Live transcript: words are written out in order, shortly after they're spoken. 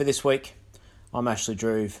This week, I'm Ashley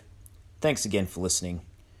Droove. Thanks again for listening.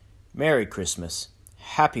 Merry Christmas.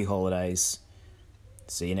 Happy holidays.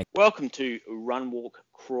 See you next. Welcome to Run, Walk,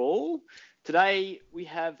 Crawl. Today we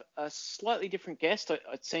have a slightly different guest.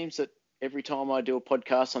 It seems that every time I do a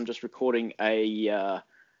podcast, I'm just recording an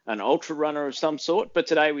ultra runner of some sort. But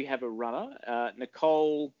today we have a runner,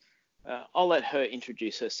 Nicole. I'll let her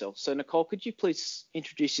introduce herself. So Nicole, could you please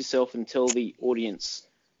introduce yourself and tell the audience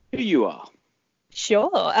who you are?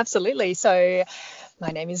 Sure, absolutely. So my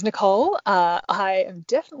name is Nicole. I am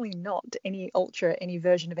definitely not any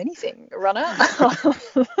version of anything runner.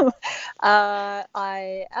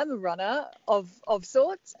 I am a runner of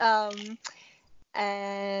sorts. And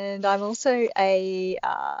I'm also a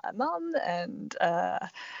mum and a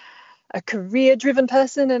career-driven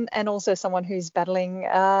person and also someone who's battling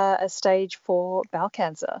a stage 4 bowel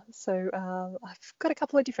cancer. So I've got a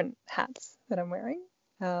couple of different hats that I'm wearing.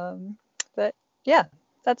 But yeah,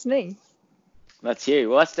 that's me. That's you.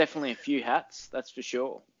 Well, that's definitely a few hats, that's for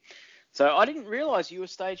sure. So I didn't realise you were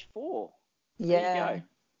stage 4. There you go.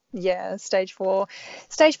 Yeah, stage 4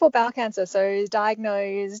 bowel cancer. So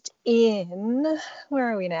diagnosed in,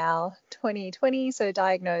 where are we now? 2020. So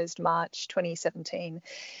diagnosed March 2017,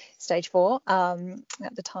 stage 4.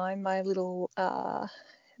 At the time, my little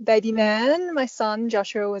baby man, my son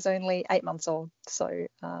Joshua, was only 8 months old. So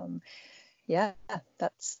yeah,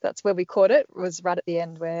 that's where we caught it. It was right at the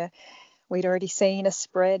end where we'd already seen a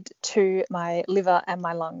spread to my liver and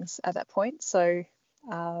my lungs at that point. So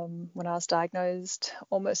when I was diagnosed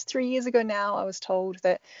almost 3 years ago now, I was told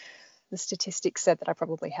that the statistics said that I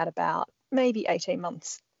probably had about maybe 18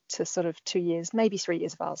 months to sort of 2 years, maybe 3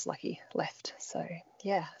 years if I was lucky, left. So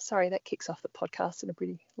yeah, sorry, that kicks off the podcast on a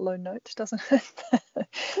pretty low note, doesn't it?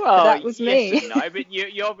 Well, that was me. Yes and no, but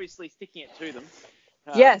you're obviously sticking it to them.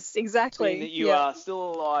 Yes, exactly. That you are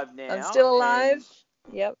still alive now. I'm still alive.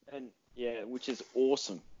 Yep. And yeah, which is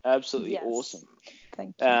awesome. Absolutely awesome.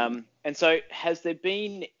 Thank you. And so has there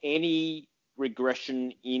been any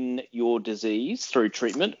regression in your disease through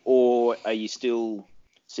treatment, or are you still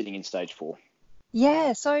sitting in stage 4?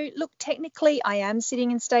 Yeah, so look, technically I am sitting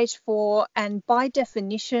in stage 4, and by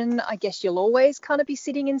definition, I guess you'll always kind of be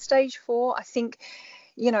sitting in stage 4. I think,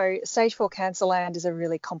 stage 4 cancer land is a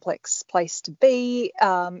really complex place to be.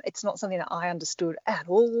 It's not something that I understood at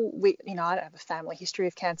all. I don't have a family history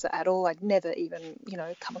of cancer at all. I'd never even,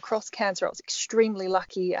 come across cancer. I was extremely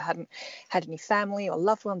lucky. I hadn't had any family or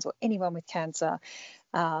loved ones or anyone with cancer.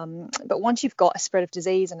 But once you've got a spread of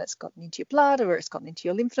disease and it's gotten into your blood or it's gotten into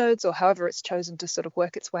your lymph nodes or however it's chosen to sort of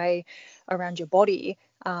work its way around your body,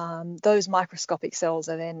 those microscopic cells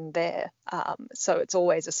are then there. So it's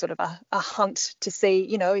always a sort of a hunt to see,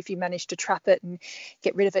 if you manage to trap it and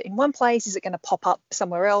get rid of it in one place, is it going to pop up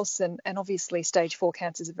somewhere else? And obviously stage 4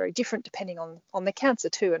 cancers are very different depending on the cancer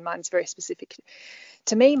too. And mine's very specific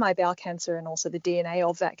to me, my bowel cancer, and also the DNA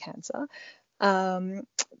of that cancer.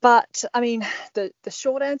 But I mean, the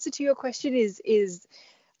short answer to your question is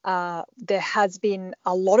there has been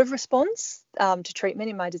a lot of response to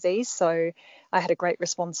treatment in my disease. So I had a great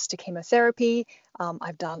response to chemotherapy.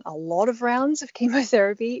 I've done a lot of rounds of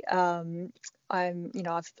chemotherapy. I've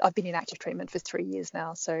been in active treatment for 3 years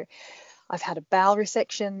now. So I've had a bowel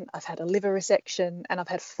resection, I've had a liver resection, and I've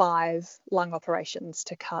had 5 lung operations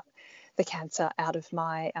to cut the cancer out of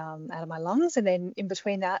my lungs, and then in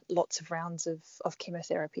between that, lots of rounds of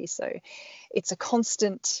chemotherapy. So it's a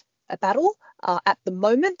constant battle. At the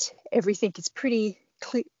moment, everything is pretty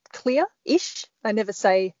clear-ish. I never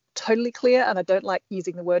say totally clear, and I don't like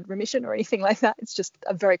using the word remission or anything like that. It's just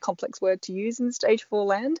a very complex word to use in stage 4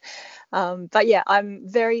 land. But yeah, I'm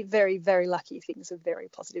very, very, very lucky. Things are very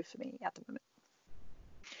positive for me at the moment.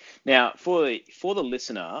 Now, for the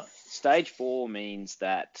listener, stage 4 means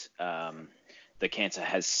that the cancer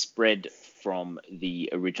has spread from the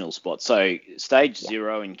original spot. So stage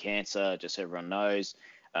 0 in cancer, just so everyone knows,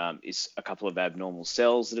 is a couple of abnormal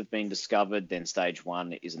cells that have been discovered. Then stage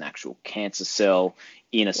 1 is an actual cancer cell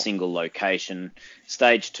in a single location.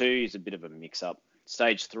 Stage 2 is a bit of a mix-up.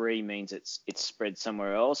 Stage 3 means it's spread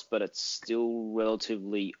somewhere else, but it's still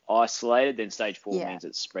relatively isolated. Then stage 4 means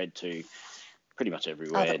it's spread to pretty much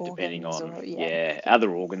everywhere, depending on other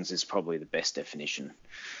organs is probably the best definition.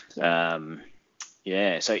 So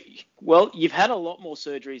well, you've had a lot more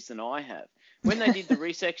surgeries than I have. When they did the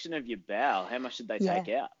resection of your bowel, how much did they take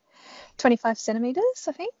out? 25 centimeters,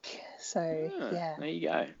 I think. So there you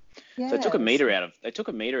go. So they took a meter out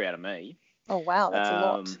of me. Oh wow, that's a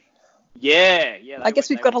lot. Yeah. I guess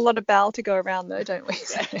we've got a lot of bowel to go around though, don't we?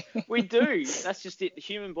 We do. That's just it. The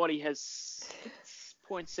human body has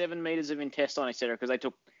 0.7 meters of intestine, etc. Because they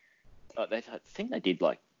took, I think they did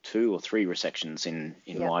like 2 or 3 resections in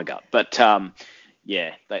Yep. my gut. But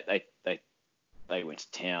yeah, they went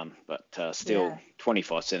to town. But still, Yeah.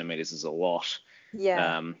 25 centimeters is a lot.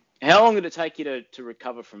 Yeah. How long did it take you to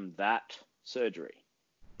recover from that surgery?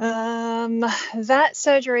 That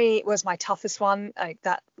surgery was my toughest one.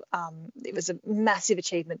 It was a massive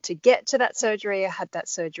achievement to get to that surgery. I had that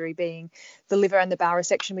surgery being the liver and the bowel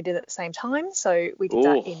resection we did at the same time. So we did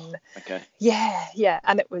that in, okay. yeah.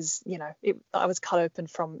 And it was, I was cut open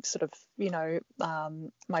from sort of,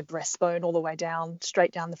 my breastbone all the way down,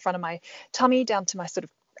 straight down the front of my tummy, down to my sort of,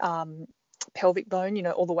 pelvic bone,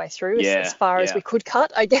 all the way through as far as we could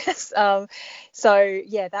cut, I guess. So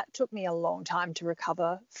yeah, that took me a long time to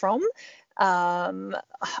recover from.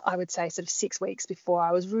 I would say sort of 6 weeks before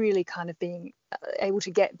I was really kind of being able to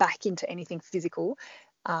get back into anything physical.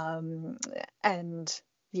 And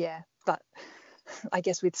yeah, but I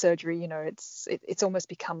guess with surgery, it's almost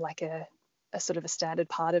become like a sort of a standard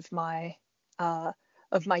part of my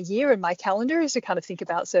year and my calendar is to kind of think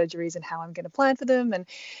about surgeries and how I'm going to plan for them and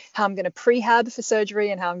how I'm going to prehab for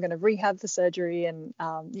surgery and how I'm going to rehab for surgery and,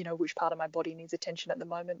 which part of my body needs attention at the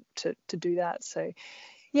moment to do that. So,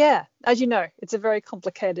 yeah, as you know, it's a very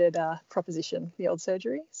complicated proposition, the old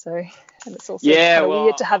surgery. So, and it's also kind of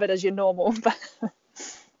weird to have it as your normal. But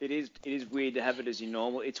It is weird to have it as your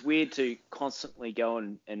normal. It's weird to constantly go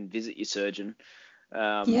and visit your surgeon.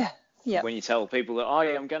 Yeah. When you tell people that, oh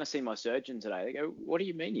yeah, I'm going to see my surgeon today, they go, what do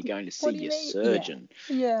you mean you're going to see your surgeon?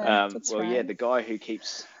 Yeah, that's right. Yeah, the guy who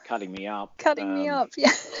keeps cutting me up. Yeah.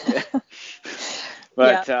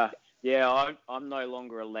 But I'm no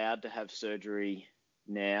longer allowed to have surgery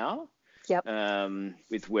now. Yep.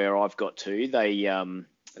 With where I've got to,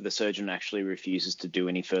 the surgeon actually refuses to do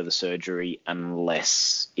any further surgery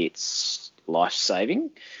unless it's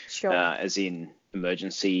life-saving, Sure. as in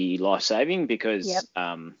emergency life-saving, because Yep.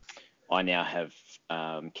 I now have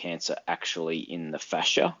cancer actually in the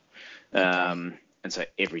fascia. Okay. And so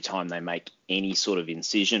every time they make any sort of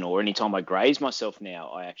incision or any time I graze myself now,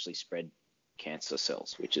 I actually spread cancer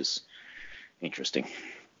cells, which is interesting.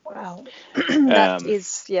 Wow.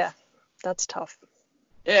 That's tough.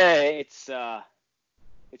 Yeah, it's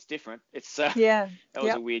different. Yeah. That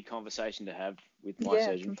was a weird conversation to have with my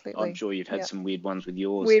surgeon. Completely. I'm sure you've had some weird ones with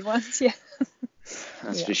yours. Weird ones, yeah.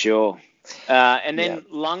 That's for sure. And then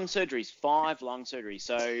lung surgeries, 5 lung surgeries.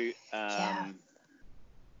 So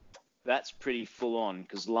that's pretty full on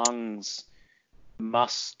because lungs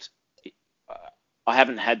must. I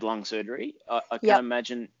haven't had lung surgery. I can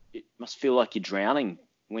imagine it must feel like you're drowning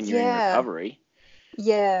when you're in recovery.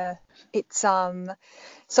 Yeah, it's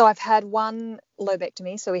so I've had 1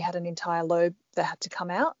 lobectomy, so we had an entire lobe that had to come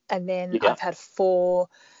out, and then I've had 4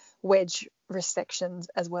 wedge resections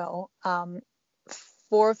as well.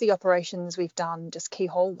 4 of the operations we've done just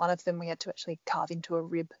keyhole. 1 of them we had to actually carve into a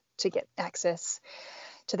rib to get access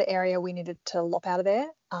to the area we needed to lop out of there.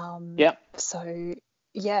 So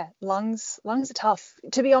yeah, lungs are tough.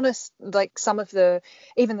 To be honest, like some of the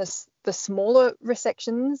smaller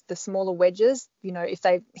resections, the smaller wedges, if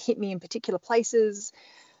they hit me in particular places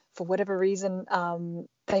for whatever reason,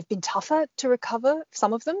 they've been tougher to recover,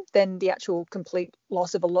 some of them, than the actual complete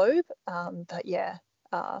loss of a lobe. But yeah,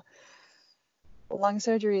 lung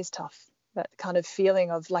surgery is tough. That kind of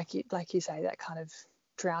feeling of like you say, that kind of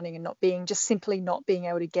drowning and simply not being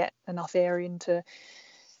able to get enough air into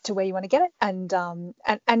to where you want to get it, and then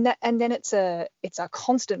it's a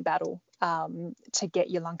constant battle to get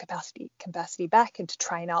your lung capacity back and to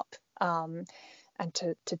train up and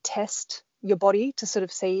to test your body to sort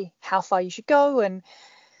of see how far you should go, and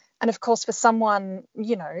of course for someone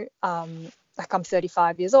like I'm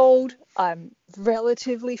 35 years old, I'm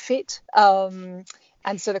relatively fit, and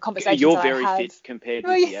so the conversations you're I very have, fit compared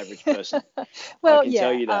with the average person. well, I can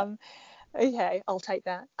tell you that. Okay, I'll take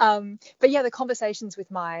that. But yeah, the conversations with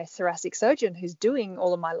my thoracic surgeon who's doing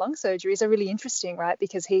all of my lung surgeries are really interesting, right?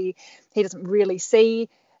 Because he doesn't really see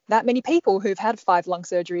that many people who've had 5 lung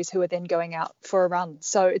surgeries who are then going out for a run.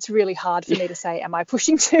 So it's really hard for me to say, am I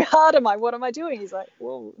pushing too hard? What am I doing? He's like,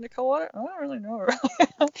 well, Nicole, I don't really know.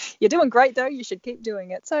 You're doing great though. You should keep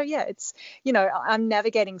doing it. So yeah, it's, I'm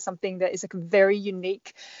navigating something that is a very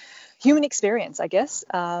unique human experience, I guess,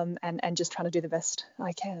 and just trying to do the best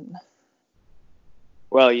I can.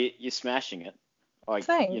 Well, you're smashing it. Thanks.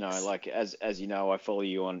 Like as you know, I follow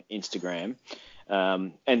you on Instagram.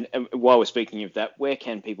 And while we're speaking of that, where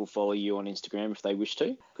can people follow you on Instagram if they wish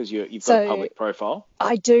to? Because you've got a public profile.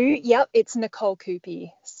 I do. Yep, it's Nicole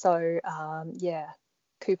Coopy. So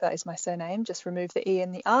Cooper is my surname. Just remove the E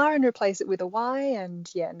and the R and replace it with a Y.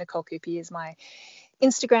 And yeah, Nicole Coopy is my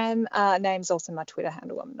Instagram name's also my Twitter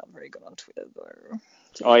handle. I'm not very good on Twitter though.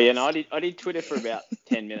 Oh yeah, no, I did Twitter for about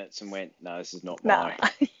 10 minutes and went, no, this is not Nah.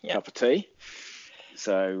 my Yeah. cup of tea.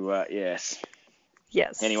 So yes.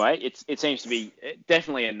 Yes. Anyway, it seems to be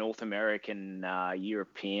definitely a North American,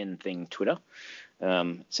 European thing. Twitter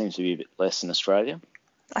seems to be a bit less in Australia.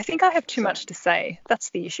 I think I have too So much to say. That's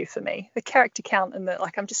the issue for me. The character count and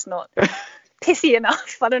I'm just not pithy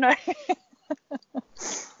enough. I don't know.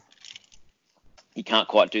 you can't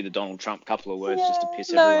quite do the Donald Trump couple of words just to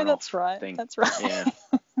piss no, everyone that's off right. thing. That's right. Yeah.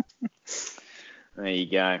 There you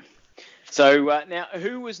go. So now,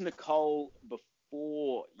 who was Nicole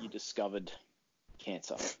before you discovered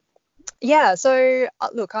cancer? Yeah. So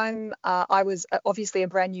look, I was obviously a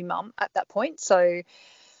brand new mum at that point. So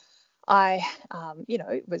I,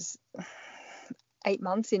 it was 8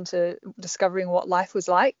 months into discovering what life was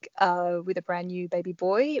like with a brand new baby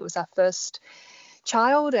boy. It was our first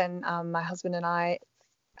child, and my husband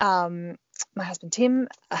Tim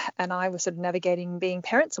and I were sort of navigating being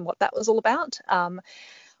parents and what that was all about. I'm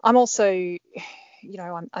also,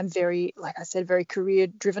 I'm very, like I said, very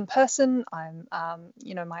career-driven person.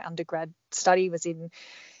 My undergrad study was in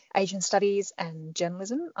Asian studies and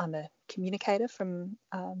journalism. I'm a communicator from,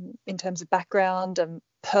 in terms of background. I'm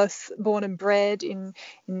Perth born and bred in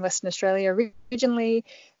Western Australia originally.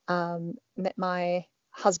 Met my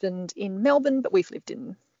husband in Melbourne, but we've lived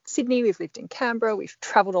in Sydney, we've lived in Canberra, we've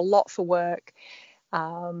travelled a lot for work.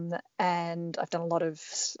 And I've done a lot of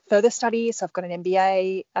further studies. I've got an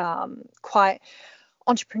MBA, quite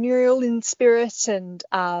entrepreneurial in spirit, and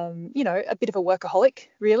a bit of a workaholic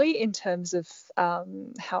really in terms of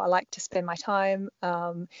how I like to spend my time.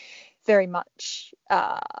 Very much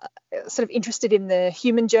sort of interested in the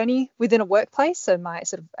human journey within a workplace. So I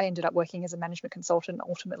ended up working as a management consultant,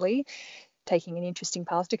 ultimately taking an interesting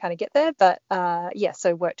path to kind of get there. But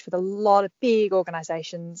so worked with a lot of big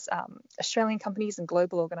organisations, Australian companies and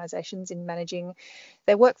global organisations, in managing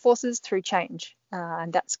their workforces through change,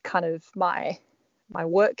 and that's kind of my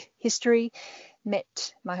work history.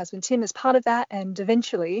 Met my husband Tim as part of that, and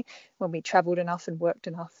eventually, when we travelled enough and worked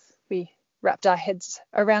enough, we wrapped our heads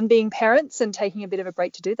around being parents and taking a bit of a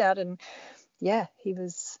break to do that. And yeah, he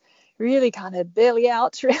was really kind of barely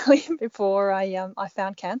out really before I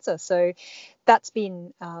found cancer. So that's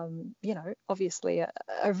been obviously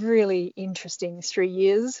a really interesting 3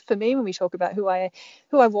 years for me when we talk about who I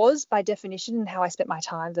was by definition and how I spent my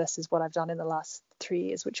time versus what I've done in the last 3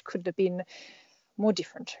 years, which couldn't have been more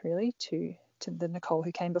different really to the Nicole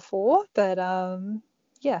who came before. But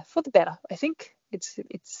for the better. I think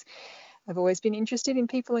it's I've always been interested in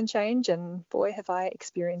people and change, and boy, have I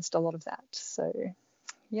experienced a lot of that. So,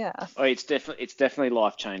 yeah. Oh, it's definitely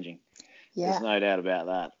life changing. Yeah. There's no doubt about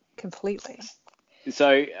that. Completely.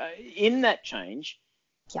 So, in that change,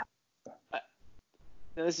 yeah. Now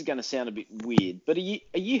this is going to sound a bit weird, but are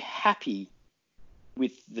you happy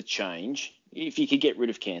with the change? If you could get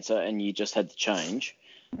rid of cancer and you just had to change,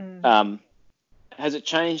 has it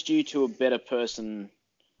changed you to a better person,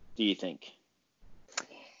 do you think?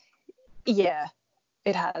 Yeah,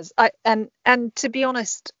 it has. And to be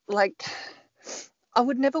honest, like, I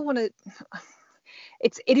would never want to.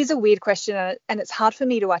 It is a weird question, and it's hard for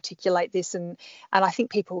me to articulate this, and I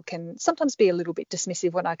think people can sometimes be a little bit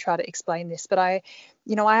dismissive when I try to explain this, but I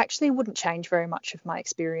actually wouldn't change very much of my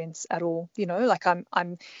experience at all. Like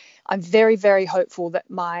I'm very, very hopeful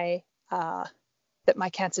that my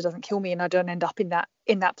cancer doesn't kill me and I don't end up in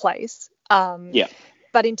that place.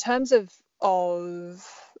 But in terms of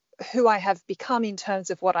who I have become, in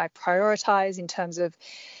terms of what I prioritize, in terms of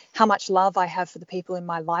how much love I have for the people in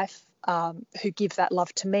my life who give that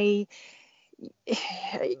love to me,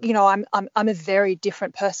 I'm a very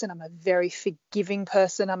different person. I'm a very forgiving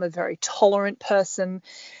person. I'm a very tolerant person.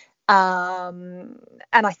 And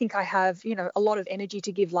I think I have, a lot of energy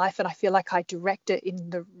to give life, and I feel like I direct it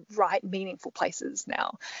in the right, meaningful places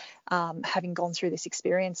now, having gone through this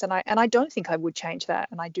experience. And I don't think I would change that.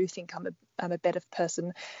 And I do think I'm a better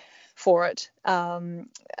person for it. And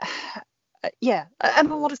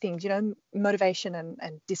a lot of things, motivation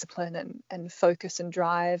and discipline and focus and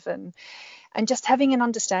drive and just having an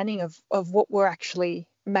understanding of what we're actually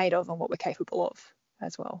made of and what we're capable of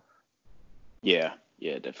as well. Yeah,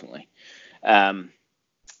 definitely.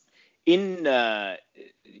 In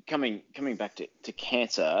coming back to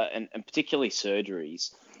cancer and particularly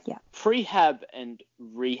surgeries, prehab and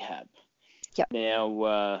rehab. Yep.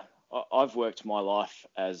 Now, I've worked my life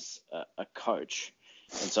as a coach,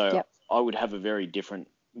 and so I would have a very different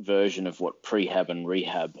version of what prehab and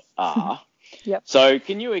rehab are. Yep. So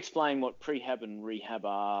can you explain what prehab and rehab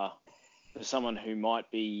are for someone who might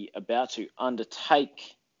be about to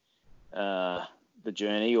undertake the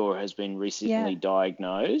journey or has been recently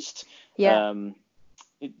diagnosed?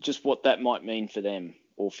 just what that might mean for them,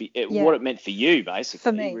 or Yeah. what it meant for you,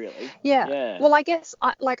 basically. For me. Really. Yeah. Yeah. Well, I guess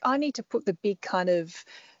I need to put the big kind of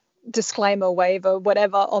disclaimer, waiver,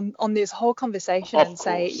 whatever on this whole conversation Of and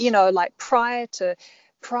say, course. like prior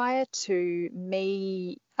to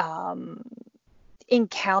me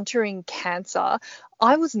encountering cancer,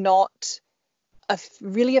 I was not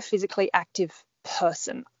really a physically active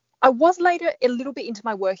person. I was later a little bit into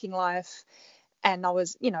my working life, and I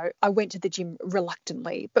was, I went to the gym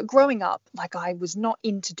reluctantly. But growing up, like, I was not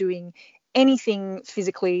into doing anything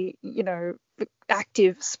physically,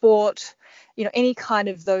 active sport, any kind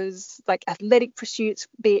of those like athletic pursuits,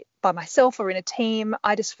 be it by myself or in a team.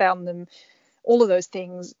 I just found them, all of those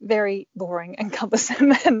things, very boring and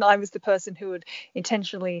cumbersome. And I was the person who would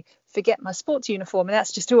intentionally forget my sports uniform. And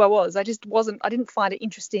that's just who I was. I didn't find it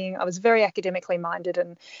interesting. I was very academically minded.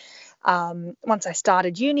 And once I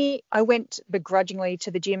started uni, I went begrudgingly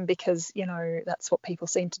to the gym because, that's what people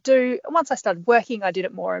seem to do. And once I started working, I did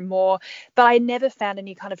it more and more. But I never found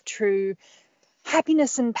any kind of true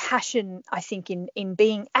happiness and passion, I think, in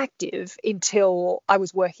being active until I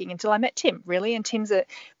was working, until I met Tim, really. And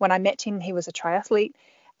when I met Tim, he was a triathlete.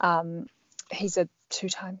 He's a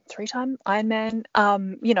 2-time, 3-time Ironman,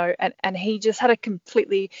 and he just had a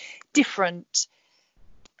completely different,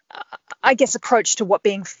 I guess, approach to what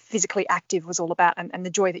being physically active was all about, and the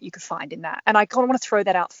joy that you could find in that. And I kind of want to throw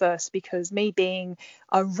that out first because me being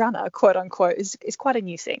a runner, quote unquote, is quite a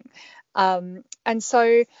new thing. And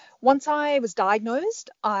so once I was diagnosed,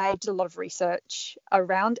 I did a lot of research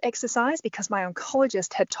around exercise because my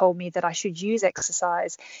oncologist had told me that I should use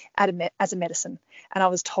exercise as a medicine. And I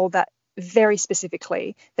was told that very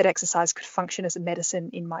specifically, that exercise could function as a medicine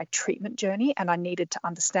in my treatment journey, and I needed to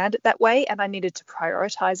understand it that way, and I needed to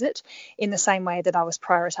prioritize it in the same way that I was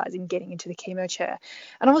prioritizing getting into the chemo chair.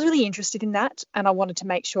 And I was really interested in that, and I wanted to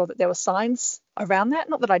make sure that there were signs around that,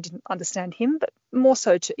 not that I didn't understand him, but more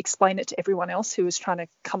so to explain it to everyone else who was trying to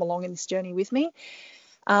come along in this journey with me.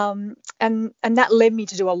 And that led me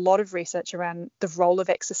to do a lot of research around the role of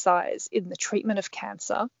exercise in the treatment of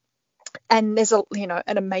cancer. And there's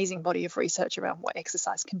an amazing body of research around what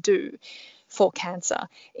exercise can do for cancer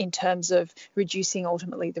in terms of reducing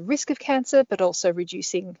ultimately the risk of cancer, but also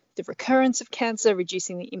reducing the recurrence of cancer,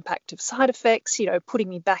 reducing the impact of side effects, putting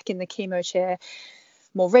me back in the chemo chair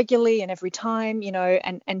more regularly and every time,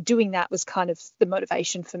 and doing that was kind of the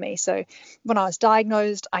motivation for me. So when I was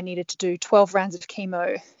diagnosed, I needed to do 12 rounds of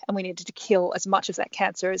chemo, and we needed to kill as much of that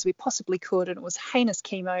cancer as we possibly could, and it was heinous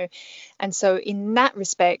chemo. And so in that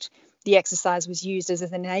respect, the exercise was used as an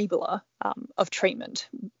enabler of treatment.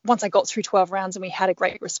 Once I got through 12 rounds and we had a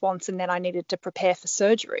great response, and then I needed to prepare for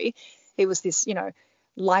surgery, it was this,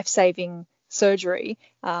 life-saving surgery.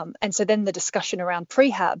 And so then the discussion around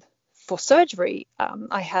prehab for surgery,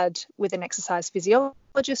 I had with an exercise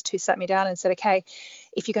physiologist who sat me down and said, okay,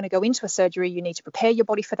 if you're going to go into a surgery, you need to prepare your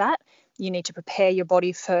body for that. You need to prepare your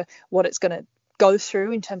body for what it's going to go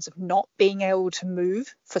through in terms of not being able to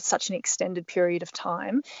move for such an extended period of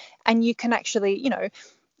time. And you can actually,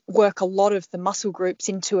 work a lot of the muscle groups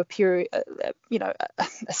into a period,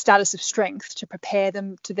 a status of strength to prepare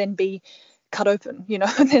them to then be cut open.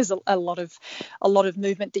 There's a lot of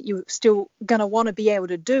movement that you're still going to want to be able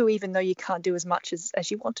to do, even though you can't do as much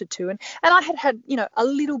as you wanted to. And I had a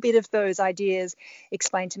little bit of those ideas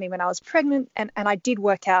explained to me when I was pregnant, and I did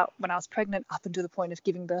work out when I was pregnant up until the point of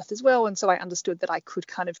giving birth as well. And so I understood that I could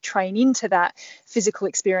kind of train into that physical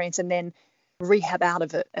experience and then rehab out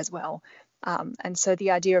of it as well. And so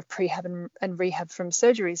the idea of prehab and rehab from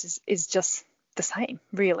surgeries is just the same,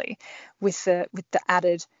 really, with the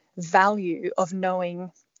added value of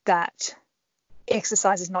knowing that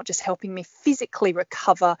exercise is not just helping me physically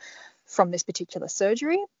recover from this particular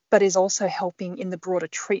surgery, but is also helping in the broader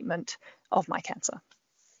treatment of my cancer.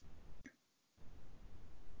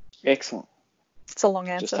 Excellent. It's a long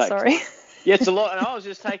answer, sorry. Yeah, it's a lot, and I was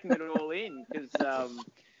just taking it all in because,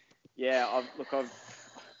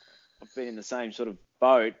 I've been in the same sort of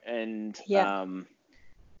boat, and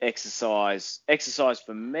exercise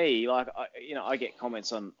for me, like I get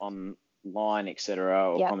comments online, etc.,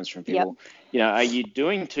 or comments from people, are you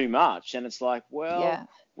doing too much? And it's like, well,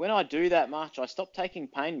 when I do that much, I stop taking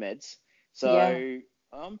pain meds, so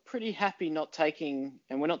I'm pretty happy not taking,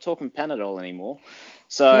 and we're not talking Panadol anymore.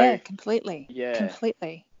 So completely.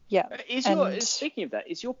 Speaking of that,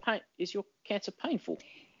 is your cancer painful?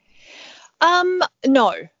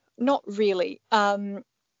 No, not really.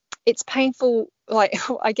 It's painful, like,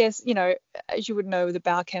 I guess, as you would know with the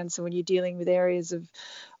bowel cancer, when you're dealing with areas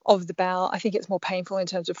of the bowel, I think it's more painful in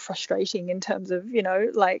terms of frustrating, in terms of,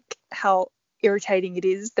 like how irritating it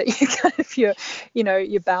is that you kind of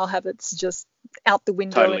your bowel habits just out the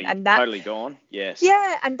window, and that totally gone. Yes.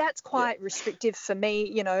 Yeah, and that's quite restrictive for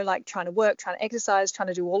me, like trying to work, trying to exercise, trying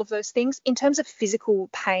to do all of those things. In terms of physical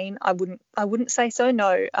pain, I wouldn't say so,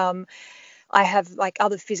 no. I have like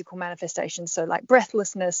other physical manifestations, so like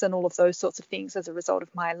breathlessness and all of those sorts of things as a result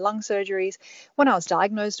of my lung surgeries. When I was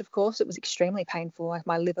diagnosed, of course, it was extremely painful. Like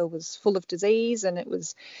my liver was full of disease, and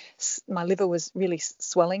my liver was really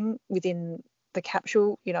swelling within the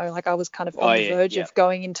capsule, like I was kind of on the verge of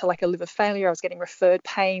going into like a liver failure. I was getting referred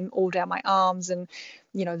pain all down my arms, and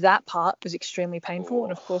that part was extremely painful.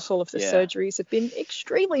 And of course all of the surgeries have been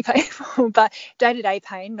extremely painful. But day-to-day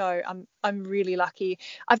pain, no, I'm really lucky.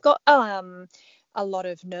 I've got a lot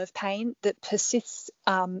of nerve pain that persists,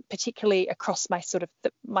 particularly across my sort of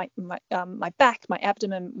my back, my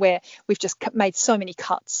abdomen, where we've just made so many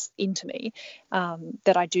cuts into me,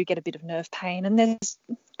 that I do get a bit of nerve pain. And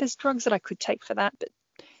there's drugs that I could take for that, but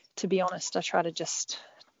to be honest, I try to just,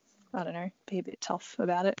 I don't know, be a bit tough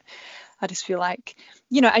about it. I just feel like,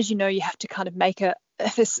 as you have to kind of make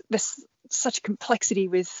this such complexity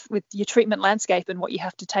with your treatment landscape and what you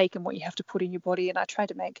have to take and what you have to put in your body. And I try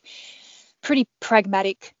to make pretty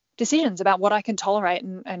pragmatic decisions about what I can tolerate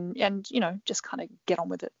and just kind of get on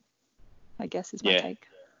with it, I guess, is my take.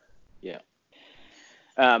 Yeah.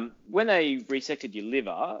 When they resected your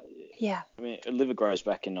liver, I mean, a liver grows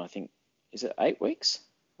back in, I think, is it 8 weeks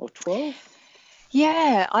or 12?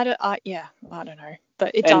 Yeah, I don't know,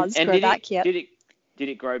 but it does grow back. Yeah. Did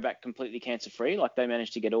it grow back completely cancer free? Like they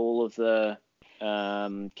managed to get all of the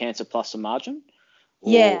cancer plus a margin?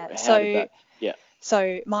 Yeah.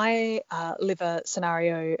 So my liver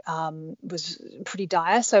scenario was pretty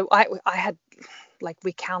dire. So I had, like,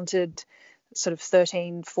 we counted sort of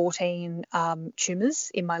 13, 14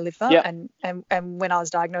 tumours in my liver, and when I was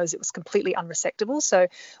diagnosed, it was completely unresectable. So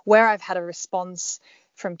where I've had a response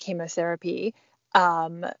from chemotherapy,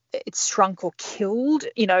 it's shrunk or killed,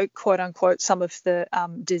 quote unquote, some of the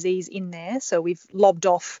disease in there. So we've lobbed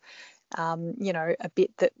off a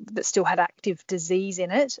bit that still had active disease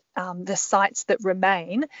in it. The sites that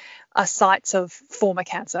remain are sites of former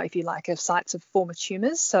cancer, if you like, of sites of former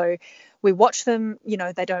tumours. So we watch them,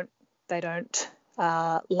 they don't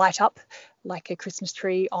light up like a Christmas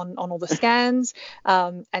tree on all the scans,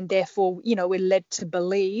 and therefore, we're led to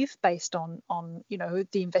believe, based on the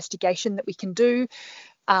investigation that we can do,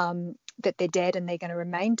 that they're dead and they're going to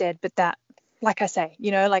remain dead. But that, like I say,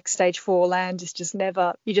 like stage 4 land is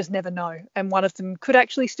you just never know. And one of them could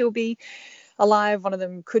actually still be alive. One of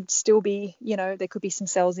them could still be, there could be some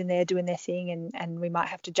cells in there doing their thing, and we might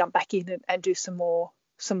have to jump back in and do some more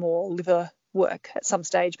liver work at some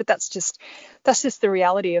stage. But that's just the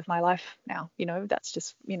reality of my life now. That's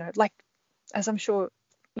just, like, as I'm sure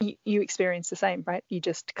you experience the same, right? You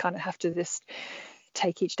just kind of have to just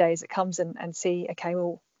take each day as it comes and see, okay,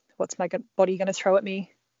 well, what's my body going to throw at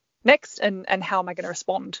me next, and how am I going to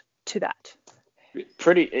respond to that?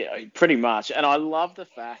 Pretty much. And I love the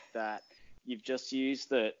fact that you've just used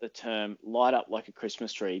the term light up like a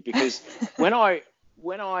Christmas tree, because when I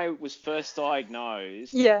was first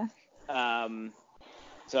diagnosed,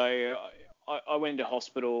 so I went into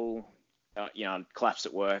hospital, I collapsed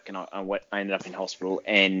at work, and I ended up in hospital,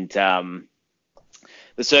 and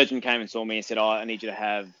the surgeon came and saw me and said, I need you to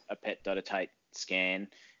have a PET dotatate scan.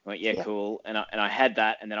 I went, cool. And I had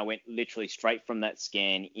that, and then I went literally straight from that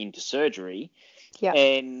scan into surgery. Yeah.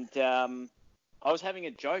 And I was having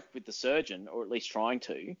a joke with the surgeon, or at least trying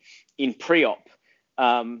to, in pre-op.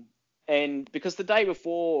 And because the day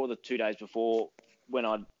before, or the 2 days before, when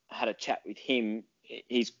I had a chat with him,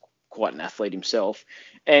 he's quite an athlete himself.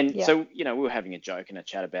 And so, we were having a joke and a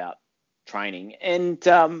chat about training. And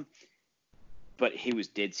but he was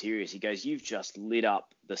dead serious. He goes, "You've just lit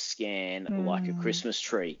up the scan like a Christmas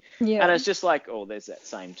tree." Yeah. And it's just like, oh, there's that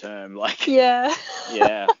same term. Like, yeah.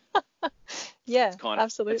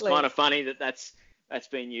 Absolutely. It's kind of funny that's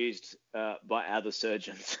been used by other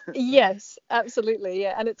surgeons. Yes, absolutely.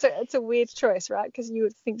 Yeah. And it's a weird choice, right? Because you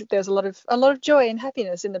would think that there's a lot of joy and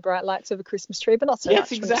happiness in the bright lights of a Christmas tree, but not so much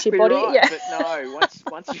when it's your body. Right. Yeah. But no,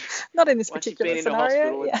 once you not in this particular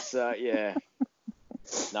scenario. It's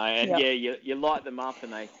No, and you light them up,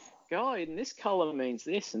 and they go, oh, and this colour means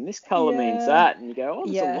this, and this colour means that, and you go,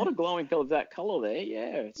 oh, there's a lot of glowing of that colour there.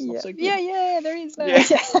 Yeah, it's not so good. Yeah, there is. No.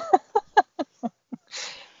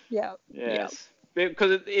 Yeah. Yes,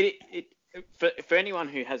 because it for anyone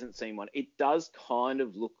who hasn't seen one, it does kind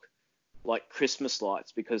of look like Christmas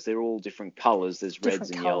lights, because they're all different colours. There's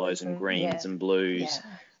reds and yellows and greens and blues,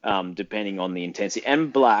 depending on the intensity,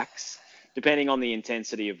 and blacks, depending on the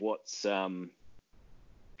intensity of what's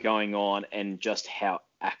going on and just how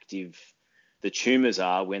active the tumors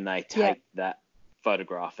are when they Yeah. take that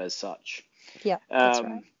photograph as such. Yeah, that's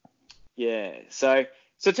right. Yeah. So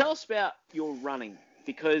tell us about your running,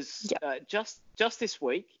 because Yeah. just this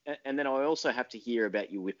week, and then I also have to hear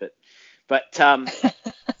about your whippet. But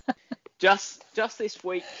just this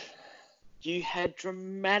week, you had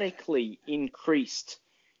dramatically increased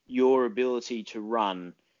your ability to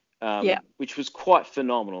run, Yeah. which was quite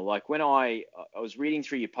phenomenal. Like when I was reading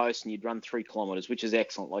through your post and you'd run 3 kilometers, which is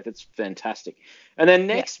excellent. Like it's fantastic. And then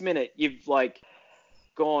Yeah. next minute, you've like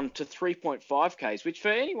gone to 3.5 Ks, which for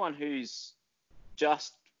anyone who's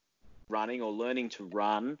just running or learning to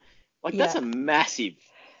run, like that's Yeah. a massive It's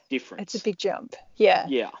a difference. big jump. Yeah.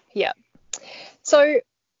 Yeah. Yeah. So,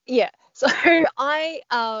 yeah. So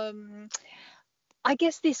I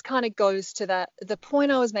guess this kind of goes to the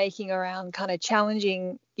point I was making around kind of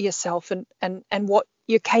challenging yourself and what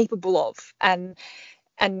you're capable of and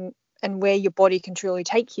and where your body can truly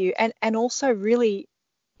take you, and also really,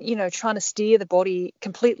 trying to steer the body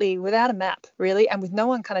completely without a map, really, and with no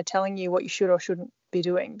one kind of telling you what you should or shouldn't be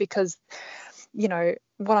doing, because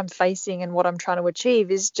what I'm facing and what I'm trying to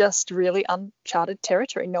achieve is just really uncharted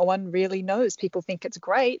territory. No one really knows. People think it's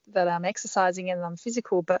great that I'm exercising and I'm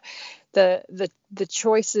physical, but the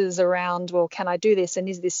choices around, well, can I do this and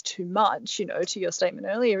is this too much, to your statement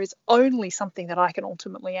earlier, is only something that I can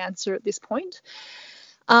ultimately answer at this point.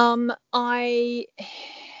 I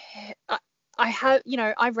have,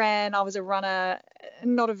 I was a runner,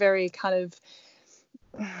 not a very kind of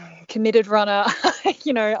committed runner.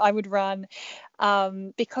 I would run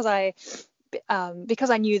because I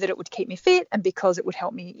knew that it would keep me fit and because it would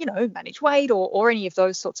help me, manage weight or any of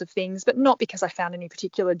those sorts of things, but not because I found any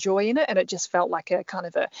particular joy in it. And it just felt like a kind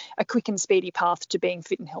of a quick and speedy path to being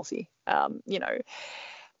fit and healthy.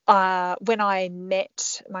 When I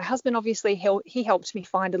met my husband, obviously he helped me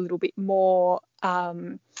find a little bit more,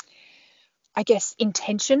 I guess,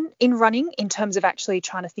 intention in running, in terms of actually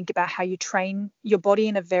trying to think about how you train your body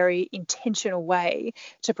in a very intentional way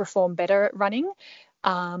to perform better at running.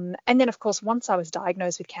 And then, of course, once I was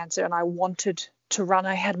diagnosed with cancer and I wanted to run,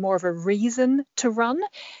 I had more of a reason to run.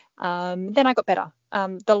 Then I got better.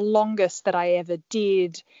 The longest that I ever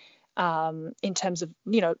did in terms of,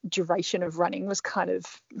 duration of running was kind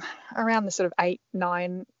of around the sort of 8,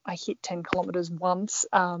 9. I hit 10 kilometers once.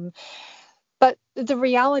 But the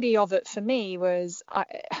reality of it for me was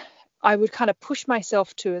I would kind of push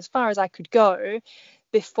myself to as far as I could go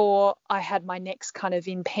before I had my next kind of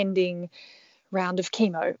impending round of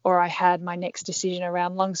chemo, or I had my next decision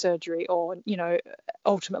around lung surgery, or,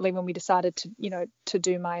 ultimately when we decided to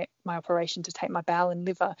do my operation to take my bowel and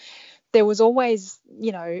liver, there was always,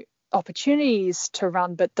 opportunities to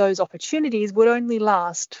run, but those opportunities would only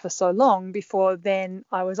last for so long before then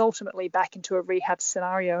I was ultimately back into a rehab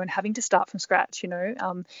scenario and having to start from scratch.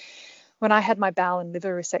 When I had my bowel and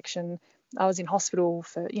liver resection, I was in hospital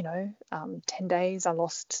for 10 days. I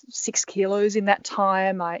lost 6 kilos in that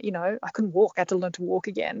time. I couldn't walk. I had to learn to walk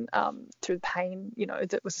again through the pain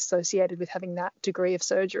that was associated with having that degree of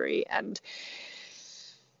surgery. And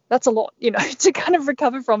that's a lot, to kind of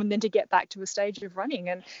recover from and then to get back to a stage of running.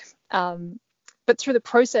 And but through the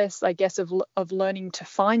process, I guess, of learning to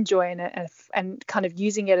find joy in it and kind of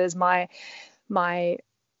using it as my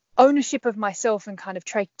ownership of myself and kind of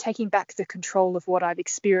taking back the control of what I've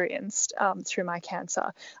experienced through my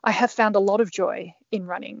cancer, I have found a lot of joy in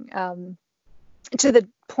running, to the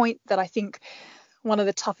point that I think one of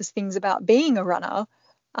the toughest things about being a runner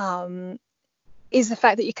is the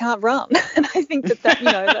fact that you can't run. And I think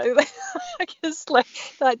that I guess like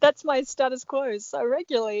that's my status quo so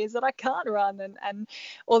regularly, is that I can't run, and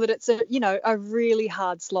or that it's a really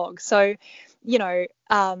hard slog. So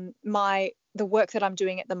the work that I'm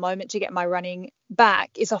doing at the moment to get my running back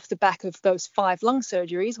is off the back of those 5 lung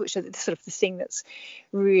surgeries, which are sort of the thing that's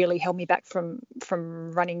really held me back from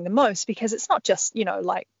running the most, because it's not just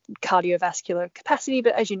like cardiovascular capacity,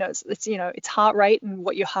 but as you know, it's heart rate and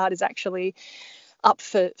what your heart is actually up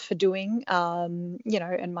for doing, and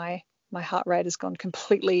my heart rate has gone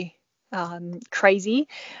completely crazy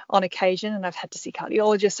on occasion, and I've had to see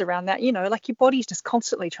cardiologists around that. Like your body's just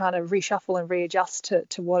constantly trying to reshuffle and readjust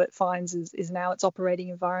to what it finds is now its operating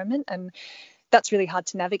environment, and that's really hard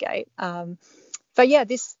to navigate. But yeah,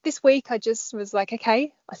 this week I just was like,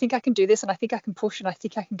 okay, I think I can do this, and I think I can push, and I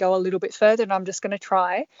think I can go a little bit further, and I'm just going to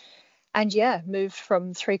try. And yeah, moved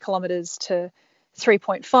from 3 kilometers to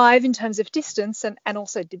 3.5 in terms of distance, and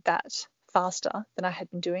also did that faster than I had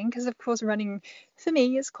been doing, because of course running for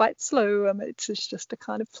me is quite slow. It's just a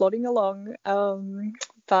kind of plodding along,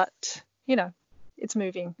 but it's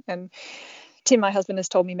moving. And Tim, my husband, has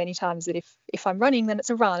told me many times that if I'm running, then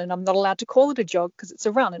it's a run, and I'm not allowed to call it a jog because it's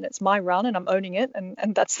a run and it's my run and I'm owning it,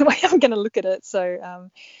 and that's the way I'm going to look at it.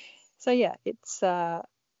 So yeah, it's I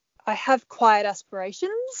have quiet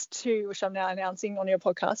aspirations which I'm now announcing on your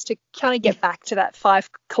podcast, to kind of get back to that 5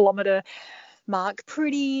 kilometer mark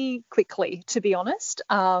pretty quickly, to be honest,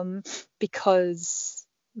 because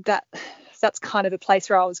that's kind of a place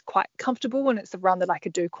where I was quite comfortable, and it's a run that I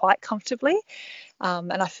could do quite comfortably,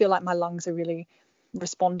 and I feel like my lungs are really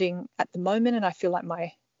responding at the moment, and I feel like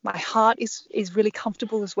my heart is really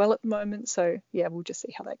comfortable as well at the moment. So yeah, we'll just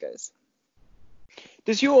see how that goes.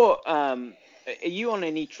 Does your are you on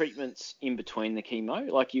any treatments in between the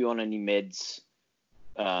chemo? Like, are you on any meds,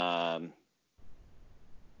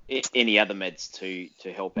 any other meds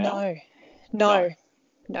to help out? No.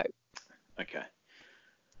 Okay.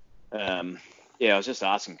 Yeah, I was just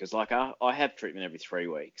asking because, like, I have treatment every 3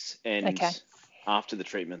 weeks, and after the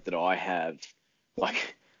treatment that I have,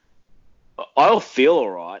 like, I'll feel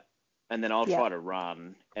all right, and then I'll try to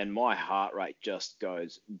run, and my heart rate just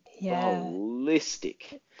goes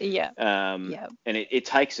ballistic. Yeah. And it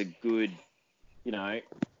takes a good, the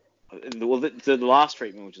last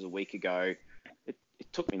treatment, which was a week ago, it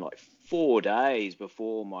took me like 4 days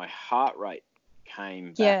before my heart rate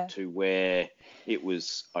came back to where it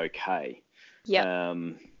was okay.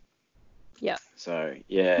 So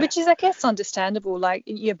which is, I guess, understandable. Like,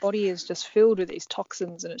 your body is just filled with these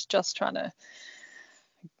toxins, and it's just trying to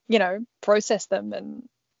process them,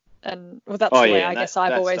 and well, that's the way I guess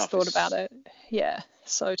I've always thought about it. Yeah,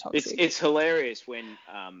 so toxic. It's hilarious when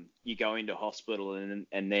you go into hospital and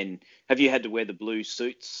then have you had to wear the blue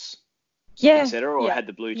suits, etc., or had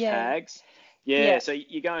the blue tags? So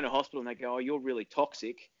you go into hospital and they go, oh, you're really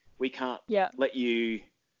toxic, we can't let you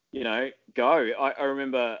go. I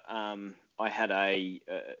remember I had a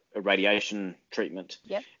radiation treatment,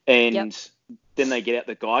 and then they get out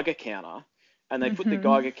the Geiger counter and they put the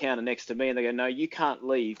Geiger counter next to me, and they go, no, you can't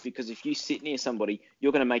leave, because if you sit near somebody,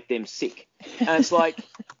 you're going to make them sick. And it's like,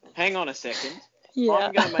 hang on a second.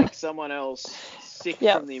 I'm going to make someone else sick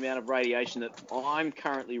from the amount of radiation that I'm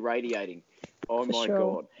currently radiating. Oh, my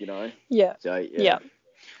God, Yeah. So,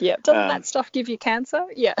 Doesn't that stuff give you cancer?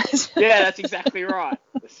 Yeah. Yeah, that's exactly right.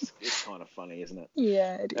 It's kind of funny, isn't it?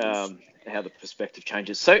 Yeah, it is. How the perspective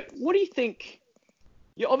changes. So what do you think?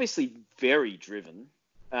 You're obviously very driven.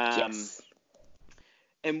 Yes.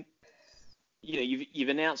 And, you've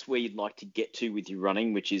announced where you'd like to get to with your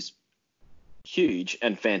running, which is huge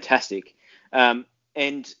and fantastic. And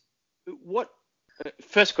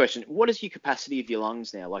first question, what is your capacity of your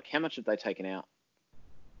lungs now? Like, how much have they taken out?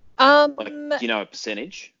 Like, do you know a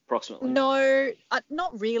percentage approximately? No,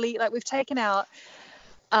 not really. Like, we've taken out.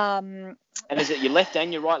 And is it your left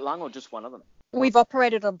and your right lung, or just one of them? We've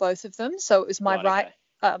operated on both of them. So it was my right,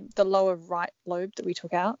 the lower right lobe that we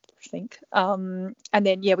took out, I think. And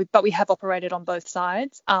then we have operated on both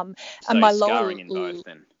sides. So and my scarring in both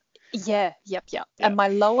then. Yeah. And my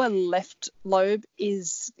lower left lobe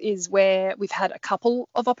is where we've had a couple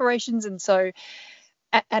of operations, and so.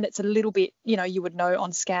 And it's a little bit, you would know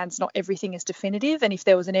on scans, not everything is definitive. And if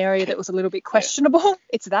there was an area that was a little bit questionable,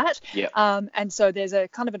 it's that. And so there's a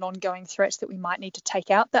kind of an ongoing threat that we might need to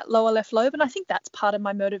take out that lower left lobe. And I think that's part of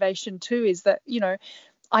my motivation too, is that,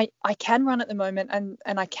 I can run at the moment and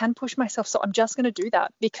I can push myself. So I'm just going to do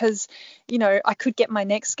that because, I could get my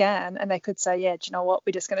next scan and they could say, do you know what?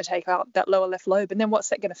 We're just going to take out that lower left lobe. And then what's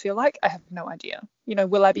that going to feel like? I have no idea.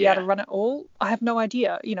 Will I be able to run at all? I have no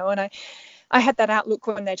idea, and I had that outlook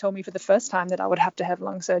when they told me for the first time that I would have to have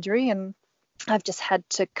lung surgery, and I've just had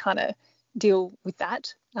to kind of deal with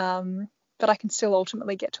that. But I can still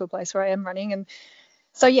ultimately get to a place where I am running. And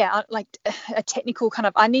so, like a technical kind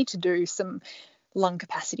of, I need to do some lung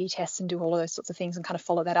capacity tests and do all of those sorts of things and kind of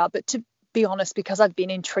follow that up. But to be honest, because I've been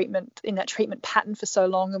in that treatment pattern for so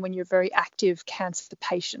long, and when you're a very active cancer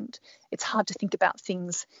patient, it's hard to think about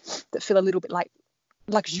things that feel a little bit like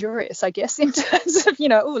luxurious, I guess, in terms of,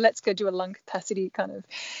 let's go do a lung capacity kind of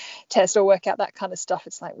test or work out that kind of stuff.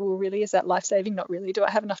 It's like, well, really, is that life-saving? Not really. Do I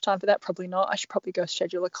have enough time for that? Probably not. I should probably go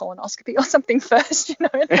schedule a colonoscopy or something first,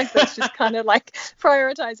 like that's just kind of like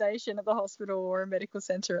prioritization of the hospital or a medical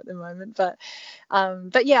center at the moment.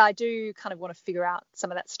 But yeah, I do kind of want to figure out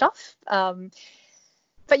some of that stuff.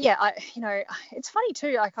 But yeah, it's funny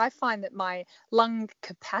too. Like, I find that my lung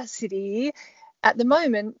capacity at the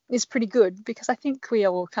moment is pretty good, because I think we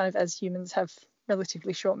all kind of, as humans, have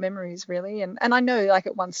relatively short memories, really. And I know, like,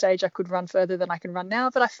 at one stage I could run further than I can run now,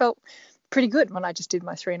 but I felt pretty good when I just did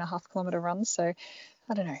my 3.5 kilometer runs. So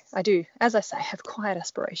I don't know. I do, as I say, have quiet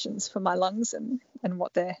aspirations for my lungs and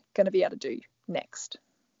what they're going to be able to do next.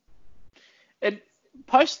 And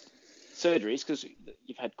post surgeries, because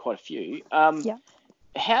you've had quite a few. Yeah.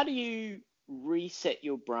 How do you reset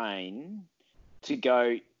your brain to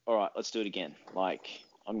go, all right, let's do it again? Like,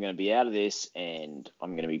 I'm going to be out of this and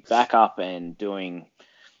I'm going to be back up and doing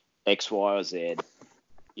X, Y, or Z.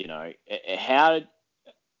 You know, how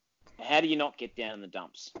do you not get down in the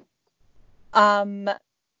dumps?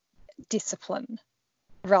 Discipline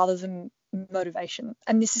rather than motivation.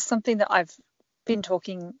 And this is something that I've been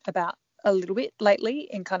talking about a little bit lately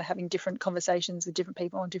in kind of having different conversations with different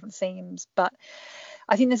people on different themes. But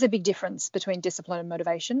I think there's a big difference between discipline and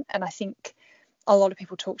motivation. And I think a lot of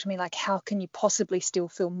people talk to me like, how can you possibly still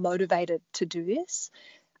feel motivated to do this?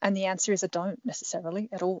 And the answer is I don't necessarily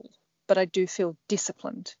at all. But I do feel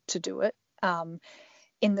disciplined to do it,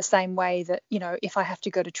 in the same way that, you know, if I have to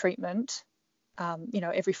go to treatment, you know,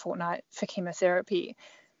 every fortnight for chemotherapy,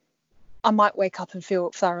 I might wake up and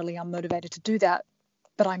feel thoroughly unmotivated to do that,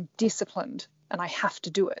 but I'm disciplined and I have to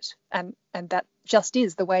do it. And that just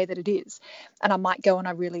is the way that it is. And I might go and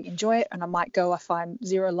I really enjoy it, and I might go, I find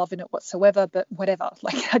zero love in it whatsoever, but whatever,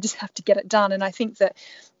 like I just have to get it done. And I think that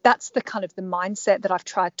that's the kind of the mindset that I've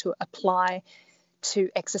tried to apply to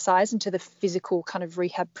exercise and to the physical kind of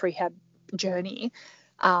rehab prehab journey,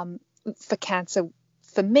 for cancer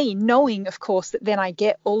for me, knowing of course that then I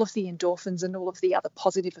get all of the endorphins and all of the other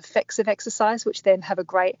positive effects of exercise, which then have a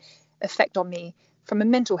great effect on me from a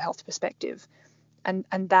mental health perspective, and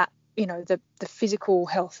that, you know, the physical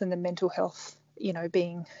health and the mental health, you know,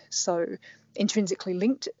 being so intrinsically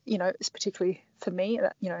linked, you know, is particularly for me,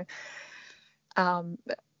 you know,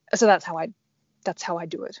 so that's how I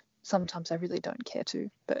do it. Sometimes I really don't care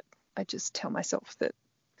to, but I just tell myself that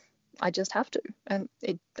I just have to, and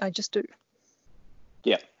I just do.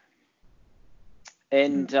 Yeah.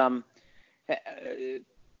 And I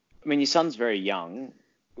mean, your son's very young.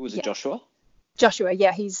 Was it Joshua? Joshua,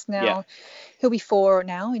 yeah, he's now, he'll be 4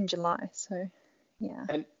 now in July. So, yeah.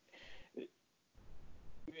 And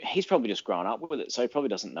he's probably just grown up with it, so he probably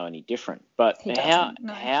doesn't know any different. But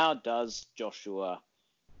how does Joshua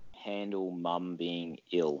handle mum being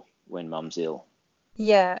ill when mum's ill?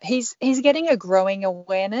 Yeah, he's getting a growing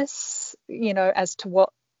awareness, you know, as to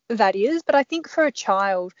what that is. But I think for a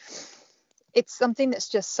child, it's something that's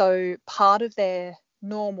just so part of their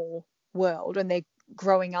normal world, and they're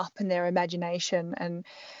growing up in their imagination, and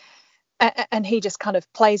he just kind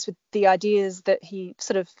of plays with the ideas that he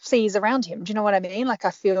sort of sees around him. Do you know what I mean? Like,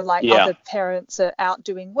 I feel like other parents are out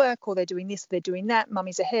doing work, or they're doing this, they're doing that,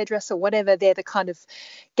 mummy's a hairdresser, whatever. They're the kind of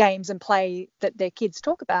games and play that their kids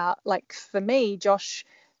talk about. Like for me, Josh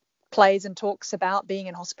plays and talks about being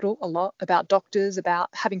in hospital a lot, about doctors, about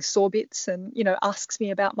having sore bits, and, you know, asks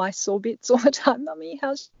me about my sore bits all the time.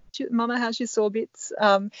 Mama, how's your sore bits?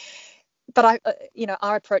 But you know,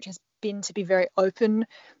 our approach has been to be very open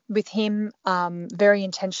with him, very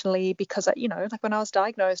intentionally, because, you know, like when I was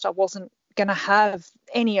diagnosed, I wasn't going to have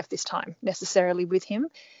any of this time necessarily with him.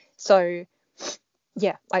 So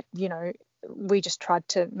yeah, you know, we just tried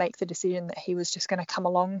to make the decision that he was just going to come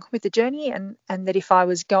along with the journey, and that if I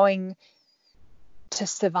was going to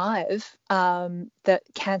survive, that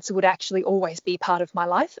cancer would actually always be part of my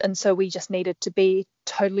life. And so we just needed to be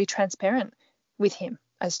totally transparent with him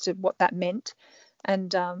as to what that meant.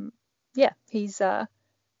 And yeah, he's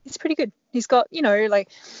pretty good. He's got, you know, like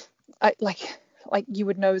you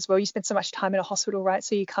would know as well, you spend so much time in a hospital, right?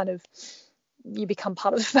 So you become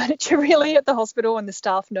part of the furniture really at the hospital, and the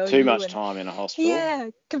staff know too much time in a hospital.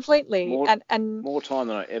 Yeah, completely. And more time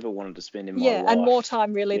than I ever wanted to spend in my life. Yeah, and more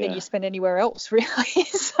time really than you spend anywhere else, really.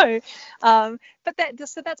 So, but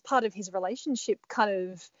that's part of his relationship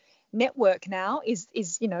kind of network now is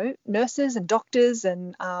you know, nurses and doctors,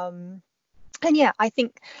 and yeah, I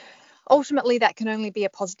think ultimately that can only be a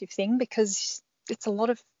positive thing, because it's a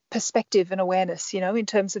lot of perspective and awareness, you know, in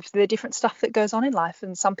terms of the different stuff that goes on in life.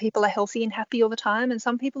 And some people are healthy and happy all the time, and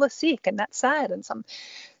some people are sick, and that's sad. And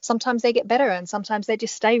sometimes they get better, and sometimes they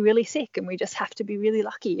just stay really sick, and we just have to be really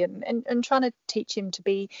lucky, and trying to teach him to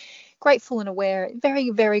be grateful and aware. Very,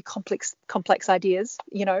 very complex ideas,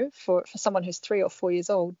 you know, for someone who's 3 or 4 years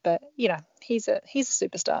old. But, you know, he's a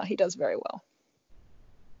superstar. He does very well.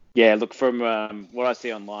 Yeah, look, from what I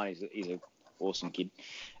see online, he's an awesome kid.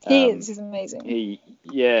 He's amazing. And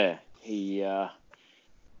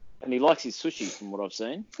he likes his sushi, from what I've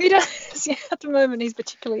seen. He does. Yeah, at the moment he's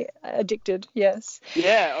particularly addicted. Yes.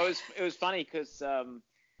 Yeah, it was funny because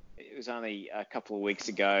it was only a couple of weeks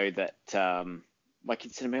ago that my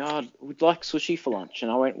kid said to me, "Oh, we'd like sushi for lunch,"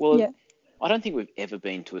 and I went, "Well, I don't think we've ever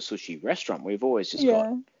been to a sushi restaurant. We've always just got,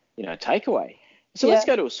 you know, takeaway." So let's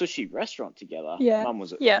go to a sushi restaurant together. Yeah. Mum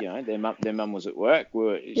was, Yeah. their mum was at work.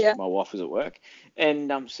 My wife was at work,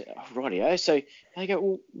 and said, oh, rightio. So they go,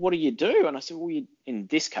 well, what do you do? And I said, well, in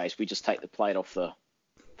this case, we just take the plate off the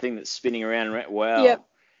thing that's spinning around and around. Wow. Yep.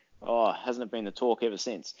 Oh, hasn't it been the talk ever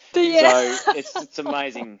since? Yeah. So it's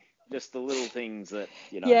amazing, just the little things that,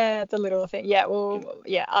 Yeah, the little thing. Yeah, well,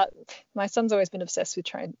 yeah. My son's always been obsessed with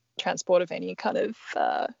transport of any kind of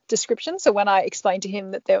description. So when I explained to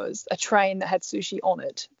him that there was a train that had sushi on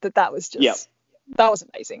it, that was just that was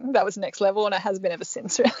amazing. That was next level, and it has been ever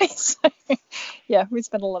since, really. So yeah, we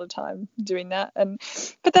spent a lot of time doing that,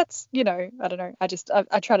 but that's I don't know.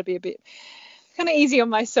 I try to be a bit kind of easy on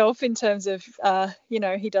myself in terms of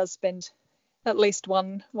he does spend at least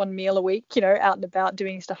one meal a week, out and about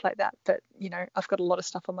doing stuff like that. But, I've got a lot of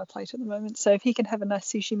stuff on my plate at the moment. So if he can have a nice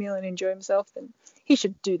sushi meal and enjoy himself, then he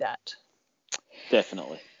should do that.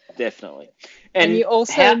 Definitely. And you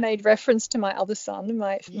also made reference to my other son,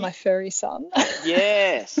 my furry son.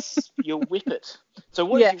 Yes, your whippet. So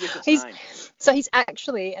what is your whippet's name? So he's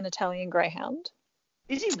actually an Italian greyhound.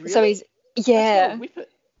 Is he really? So he's, yeah. That's not a whippet.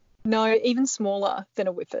 No, even smaller than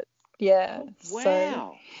a whippet. Yeah. Wow.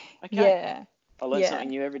 So, okay. Yeah. I learn something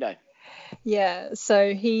new every day. Yeah.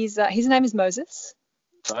 So his name is Moses.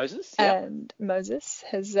 Moses. Yeah. And Moses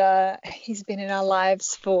has he's been in our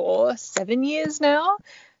lives for 7 years now,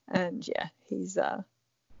 and yeah,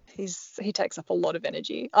 he takes up a lot of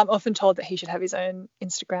energy. I'm often told that he should have his own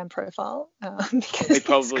Instagram profile because he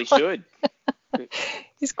probably should.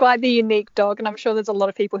 He's quite the unique dog, and I'm sure there's a lot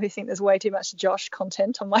of people who think there's way too much Josh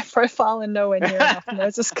content on my profile and nowhere near enough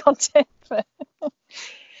Moses content. But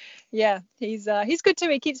yeah, he's good too.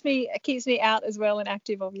 He keeps me out as well and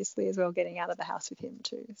active, obviously, as well, getting out of the house with him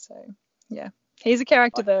too. So yeah, he's a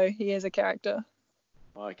character though. He is a character.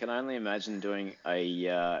 I can only imagine doing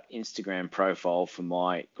a Instagram profile for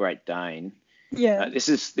my Great Dane. Yeah. This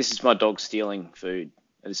is my dog stealing food.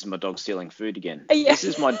 This is my dog stealing food again. Yeah. This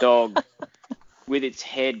is my dog with its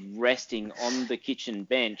head resting on the kitchen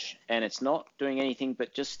bench, and it's not doing anything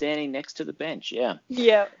but just standing next to the bench. Yeah.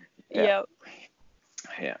 Yeah. Yeah.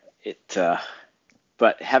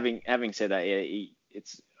 But having said that,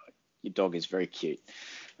 your dog is very cute.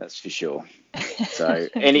 That's for sure. So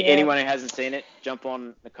anyone who hasn't seen it, jump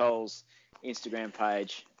on Nicole's Instagram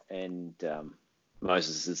page, and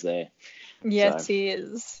Moses is there. Yes, so, he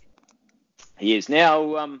is. He is.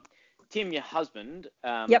 Now, Tim, your husband,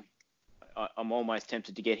 yep. I'm almost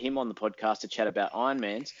tempted to get him on the podcast to chat about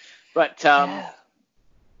Ironmans, but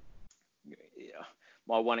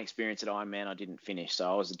my one experience at Ironman, I didn't finish,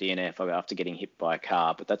 so I was a DNF after getting hit by a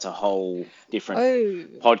car, but that's a whole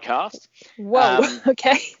different podcast. Whoa,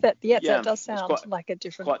 okay. That does sound like a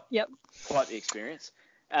different... Quite the experience.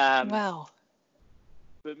 Wow.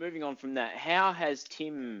 But moving on from that, how has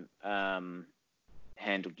Tim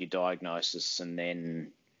handled your diagnosis and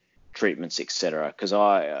then treatments, etc.? Because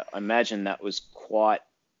I imagine that was quite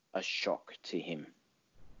a shock to him.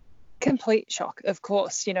 Complete shock, of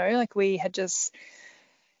course. We had just...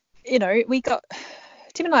 Tim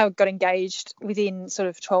and I got engaged within sort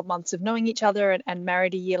of 12 months of knowing each other and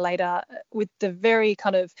married a year later with the very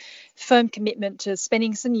kind of firm commitment to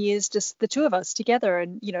spending some years just the two of us together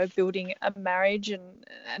and, building a marriage and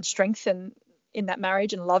strength in that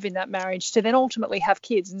marriage and love in that marriage to then ultimately have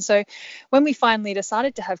kids. And so when we finally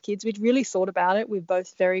decided to have kids, we'd really thought about it. We're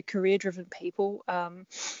both very career-driven people.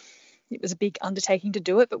 It was a big undertaking to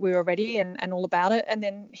do it, but we were ready and all about it. And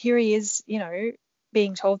then here he is,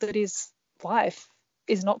 being told that his wife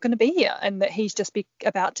is not going to be here and that he's just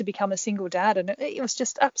about to become a single dad. And it was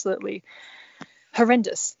just absolutely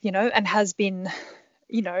horrendous, and has been,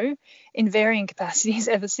 in varying capacities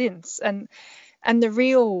ever since. And the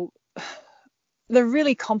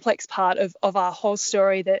really complex part of our whole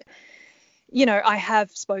story that, I have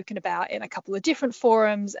spoken about in a couple of different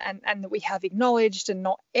forums and that we have acknowledged and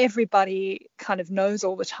not everybody kind of knows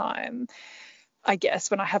all the time, I guess,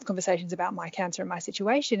 when I have conversations about my cancer and my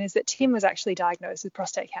situation, is that Tim was actually diagnosed with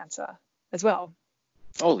prostate cancer as well.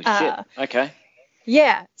 Holy shit. Okay.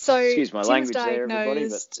 Yeah. So excuse my language there, everybody.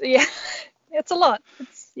 But... Yeah, it's a lot.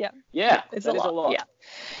 It's a lot. Yeah.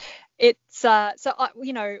 It's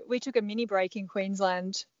we took a mini break in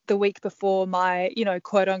Queensland the week before my,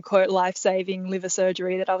 quote unquote life-saving liver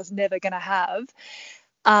surgery that I was never going to have.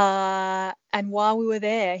 And while we were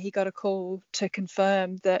there, he got a call to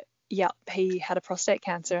confirm that, he had a prostate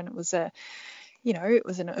cancer, and it was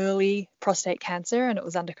an early prostate cancer, and it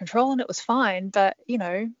was under control and it was fine. But,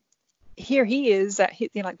 here he is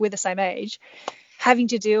we're the same age, having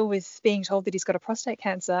to deal with being told that he's got a prostate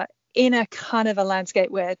cancer in a kind of a landscape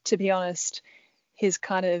where, to be honest, his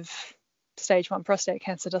kind of stage 1 prostate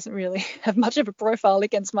cancer doesn't really have much of a profile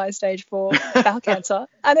against my stage 4 bowel cancer,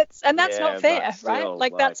 and that's not fair, right?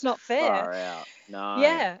 Like that's not fair. Far out. No.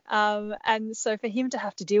 Yeah. And so for him to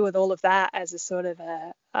have to deal with all of that as a sort of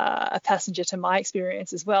a passenger to my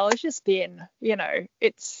experience as well, it's just been,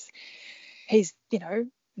 he's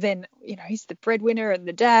he's the breadwinner and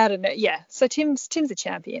the dad, and so Tim's a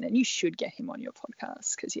champion, and you should get him on your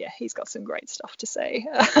podcast because he's got some great stuff to say.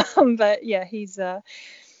 But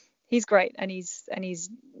he's great, and he's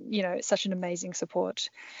such an amazing support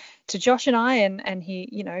to Josh and I, and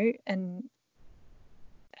he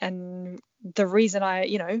and the reason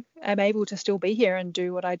I am able to still be here and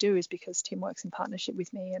do what I do is because Tim works in partnership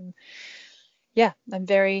with me. And I'm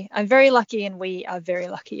very lucky, and we are very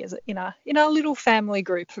lucky as in our little family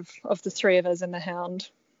group of the three of us and the hound.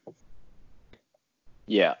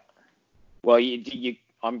 Yeah. Well,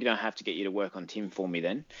 I'm gonna have to get you to work on Tim for me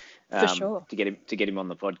then. For sure. To get him on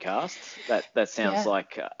the podcast. That sounds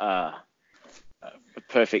like a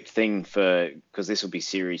perfect thing because this will be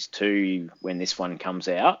series 2 when this one comes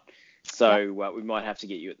out. So we might have to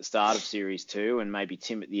get you at the start of series 2 and maybe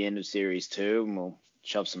Tim at the end of series 2, and we'll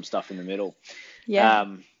shove some stuff in the middle. Yeah.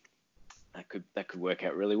 That could work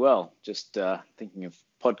out really well. Just thinking of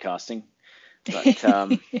podcasting, but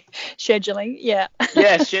scheduling. Yeah.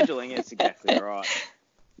 Yeah, scheduling. That's exactly right.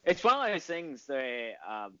 It's one of those things where,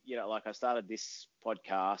 like I started this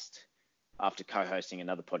podcast after co-hosting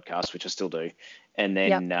another podcast, which I still do, and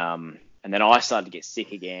then I started to get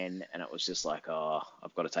sick again, and it was just like, oh,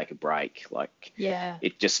 I've got to take a break. Like,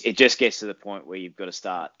 it just gets to the point where you've got to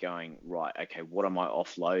start going, right, okay, what am I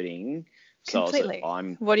offloading? Completely. So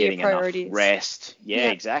I'm what are getting your priorities? Enough rest. Yeah,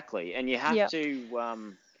 exactly. And you have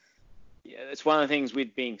to. It's one of the things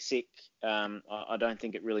with being sick. I don't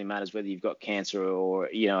think it really matters whether you've got cancer or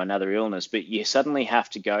another illness, but you suddenly have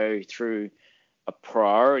to go through a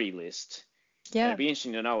priority list. Yeah. It'd be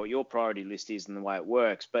interesting to know what your priority list is and the way it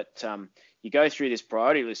works. But you go through this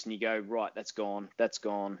priority list and you go, right, that's gone, that's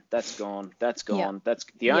gone, that's gone, that's gone. That's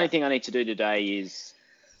the only thing I need to do today is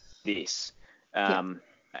this. And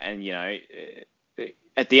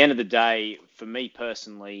at the end of the day, for me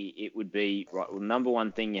personally, it would be right. Well, number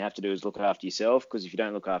one thing you have to do is look after yourself, because if you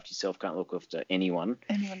don't look after yourself, can't look after anyone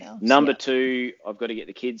else. Number 2, I've got to get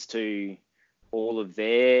the kids to all of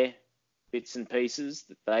their bits and pieces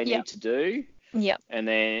that they need to do. Yeah. And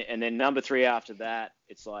then number 3 after that,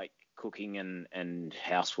 it's like cooking and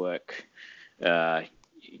housework,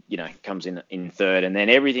 comes in third, and then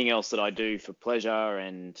everything else that I do for pleasure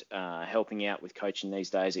and helping out with coaching these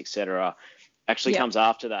days, etc., actually comes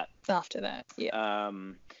after that.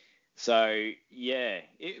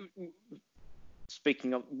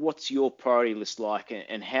 Speaking of, what's your priority list like,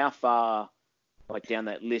 and how far down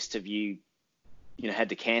that list have you had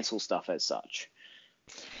to cancel stuff as such?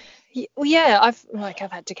 I've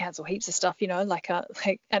had to cancel heaps of stuff,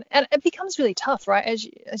 and it becomes really tough, right?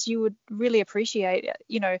 As you would really appreciate,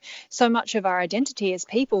 so much of our identity as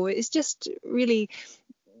people is just really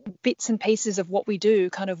bits and pieces of what we do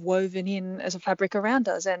kind of woven in as a fabric around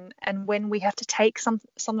us, and when we have to take some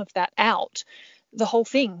of that out, the whole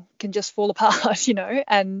thing can just fall apart,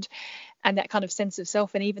 and that kind of sense of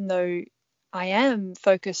self. And even though I am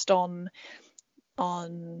focused on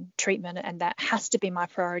treatment, and that has to be my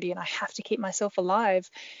priority, and I have to keep myself alive,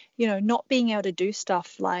 not being able to do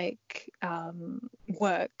stuff like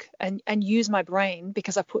work and use my brain,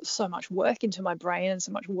 because I put so much work into my brain and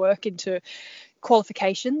so much work into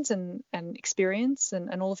qualifications and experience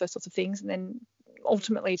and all of those sorts of things, and then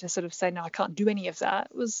ultimately to sort of say, no, I can't do any of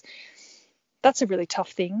that, that's a really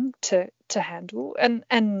tough thing to handle. And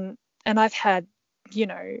I've had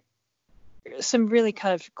some really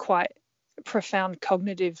kind of quite profound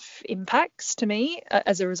cognitive impacts to me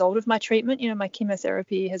as a result of my treatment. My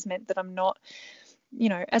chemotherapy has meant that I'm not,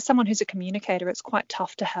 as someone who's a communicator, it's quite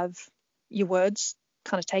tough to have your words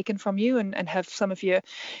kind of taken from you and have some of your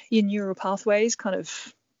neural pathways kind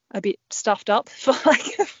of a bit stuffed up, for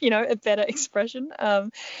a better expression.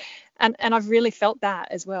 And I've really felt that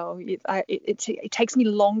as well. It takes me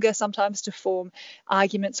longer sometimes to form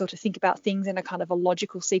arguments or to think about things in a kind of a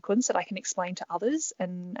logical sequence that I can explain to others,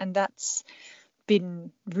 and that's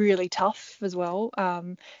been really tough as well.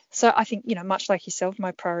 So I think, much like yourself,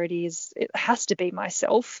 my priority it has to be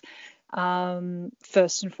myself,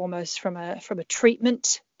 first and foremost, from a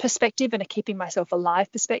treatment perspective and a keeping myself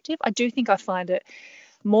alive perspective. I do think I find it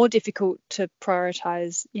more difficult to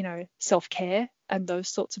prioritize, self-care and those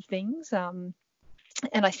sorts of things. And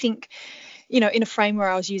I think, in a frame where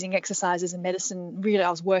I was using exercise as a medicine. Really, I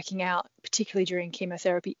was working out, particularly during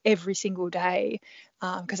chemotherapy, every single day,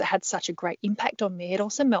 because it had such a great impact on me. It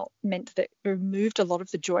also meant that it removed a lot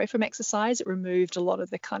of the joy from exercise. It removed a lot of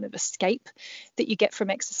the kind of escape that you get from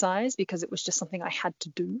exercise, because it was just something I had to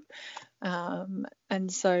do.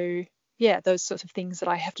 And so, yeah, those sorts of things that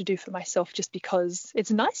I have to do for myself just because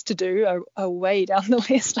it's nice to do are way down the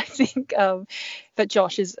list, I think. But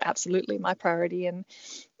Josh is absolutely my priority, and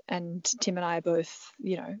Tim and I are both,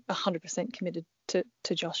 100% committed to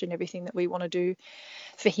Josh and everything that we want to do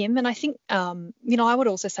for him. And I think, I would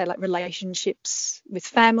also say, like, relationships with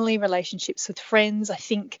family, relationships with friends. I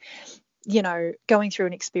think, going through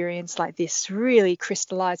an experience like this really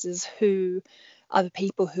crystallizes who are the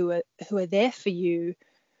people who are there for you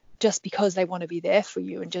just because they want to be there for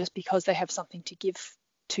you, and just because they have something to give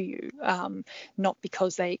to you, not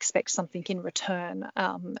because they expect something in return.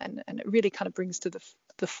 And it really kind of brings to the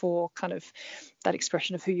fore kind of that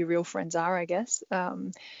expression of who your real friends are, I guess.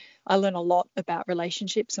 I learn a lot about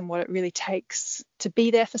relationships and what it really takes to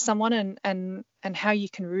be there for someone, and how you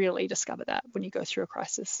can really discover that when you go through a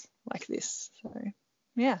crisis like this. So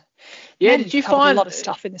yeah. Did you find a lot of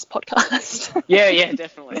stuff in this podcast? yeah,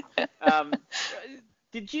 definitely.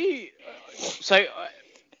 Did you? So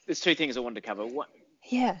there's two things I wanted to cover.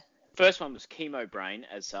 First one was chemo brain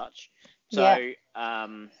as such. So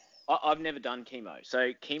I've never done chemo.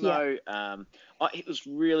 So chemo, it was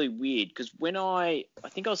really weird, because when I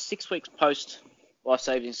think I was 6 weeks post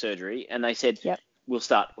life-saving surgery, and they said, we're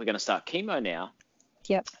going to start chemo now.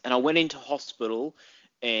 Yep. And I went into hospital,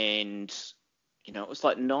 and it was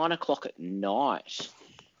like 9 o'clock at night,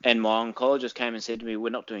 and my oncologist came and said to me, we're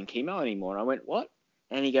not doing chemo anymore. And I went, what?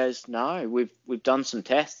 And he goes, no, we've done some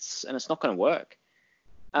tests and it's not going to work.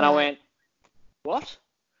 And I went, what?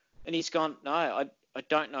 And he's gone, no, I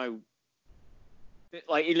don't know.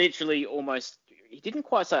 Like, he literally he didn't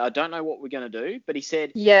quite say, I don't know what we're going to do, but he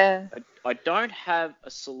said, I don't have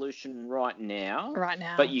a solution right now,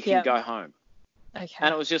 but you can go home. Okay.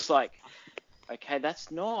 And it was just like, okay,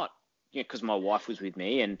 that's not, because my wife was with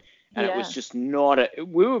me, and it was just not,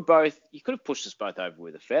 we were both, you could have pushed us both over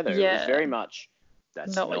with a feather. It was very much,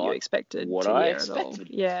 that's not what you expected. What I expected.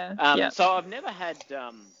 Yeah. So I've never had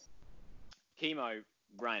chemo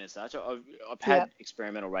brain as such. I've had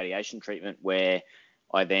experimental radiation treatment where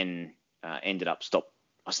I then ended up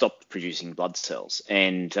stopped producing blood cells,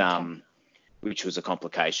 and which was a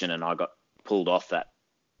complication, and I got pulled off that,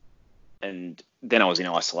 and then I was in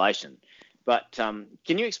isolation. But can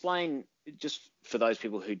you explain, just for those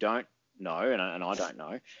people who don't know, and I don't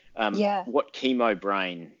know, what chemo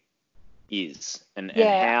brain is, and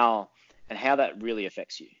how that really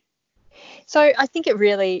affects you? So I think it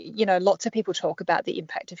really, lots of people talk about the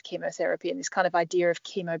impact of chemotherapy and this kind of idea of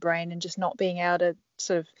chemo brain, and just not being able to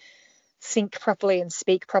sort of think properly and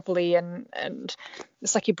speak properly, and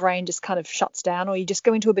it's like your brain just kind of shuts down, or you just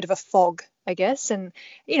go into a bit of a fog, I guess. And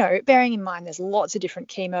bearing in mind there's lots of different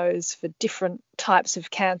chemos for different types of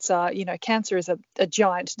cancer. Cancer is a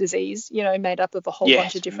giant disease, made up of a whole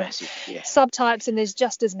bunch of different subtypes, and there's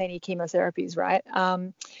just as many chemotherapies, right?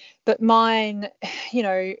 But mine,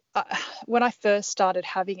 when I first started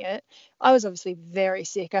having it, I was obviously very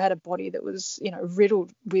sick. I had a body that was,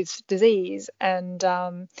 riddled with disease, and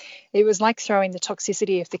it was like throwing the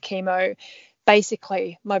toxicity of the chemo.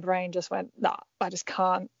 Basically, my brain just went, nah, I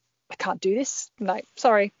can't do this. No,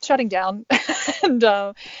 sorry, shutting down. and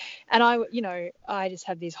I just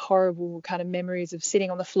had these horrible kind of memories of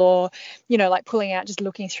sitting on the floor, like pulling out, just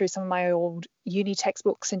looking through some of my old uni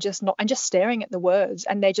textbooks, and just staring at the words,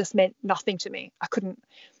 and they just meant nothing to me. I couldn't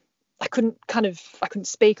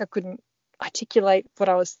speak. I couldn't articulate what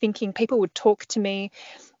I was thinking. People would talk to me,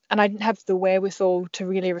 and I didn't have the wherewithal to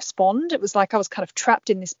really respond. It was like I was kind of trapped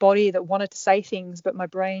in this body that wanted to say things, but my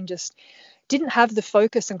brain just didn't have the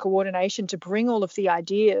focus and coordination to bring all of the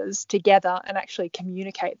ideas together and actually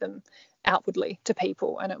communicate them outwardly to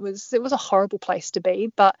people. And it was a horrible place to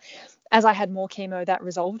be. But as I had more chemo, that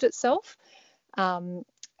resolved itself.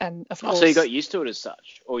 And of course, so you got used to it as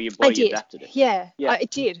such, or your body adapted it? It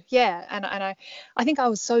did. And I think I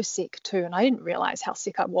was so sick too, and I didn't realize how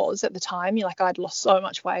sick I was at the time. I'd lost so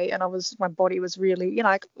much weight, and my body was really,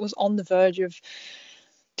 I was on the verge of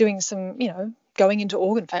doing some, going into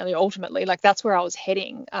organ failure ultimately. Like, that's where I was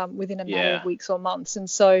heading within a matter of weeks or months. And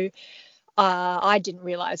so I didn't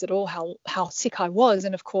realize at all how sick I was.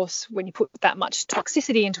 And of course, when you put that much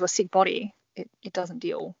toxicity into a sick body, it doesn't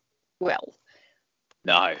deal well.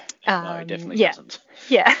 No, it definitely doesn't.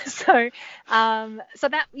 Yeah. So that,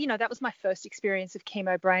 that was my first experience of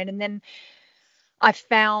chemo brain. And then I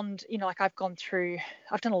found, I've done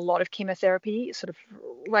a lot of chemotherapy, sort of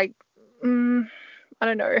like I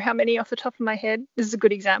don't know how many off the top of my head. This is a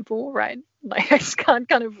good example, right? Like I just can't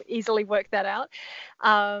kind of easily work that out.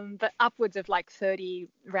 But upwards of like 30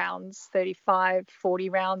 rounds, 35, 40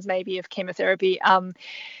 rounds maybe of chemotherapy. And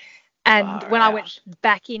Far when I went out.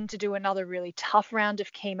 back in to do another really tough round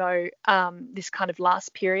of chemo, this kind of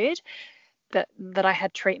last period that I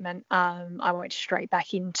had treatment, I went straight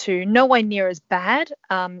back into nowhere near as bad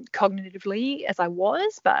cognitively as I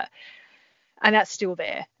was, but and that's still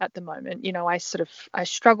there at the moment. I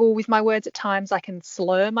struggle with my words at times. I can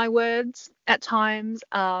slur my words at times,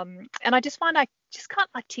 and I just find I just can't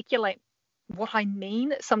articulate what I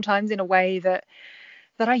mean sometimes in a way that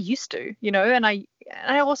I used to, and I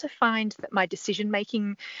also find that my decision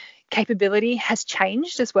making capability has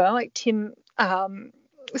changed as well. Like Tim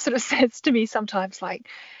sort of says to me sometimes, like,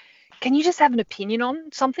 can you just have an opinion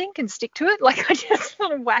on something and stick to it? Like I just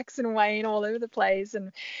sort of wax and wane all over the place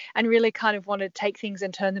and really kind of want to take things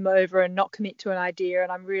and turn them over and not commit to an idea.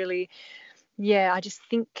 And I'm really, yeah, I just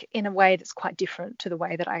think in a way that's quite different to the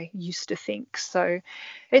way that I used to think. So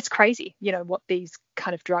it's crazy, what these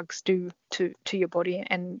kind of drugs do to your body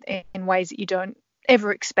and in ways that you don't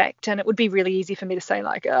ever expect. And it would be really easy for me to say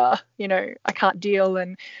like, I can't deal,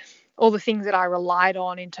 and all the things that I relied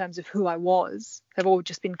on in terms of who I was have all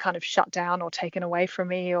just been kind of shut down or taken away from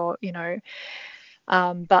me, or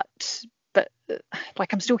but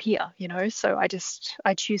like I'm still here, so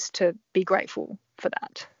I choose to be grateful for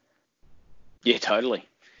that. Yeah, totally.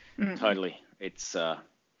 Mm. Totally. It's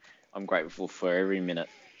I'm grateful for every minute.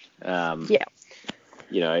 Um, Yeah.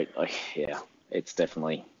 yeah, it's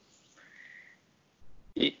definitely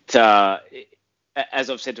as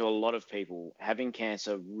I've said to a lot of people, having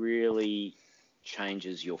cancer really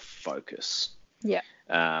changes your focus. Yeah.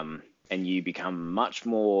 And you become much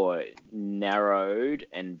more narrowed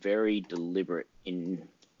and very deliberate in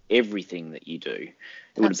everything that you do.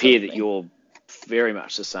 It would appear that Absolutely. you're very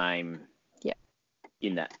much the same Yeah.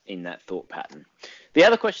 in that thought pattern. The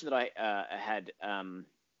other question that I had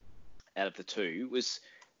out of the two was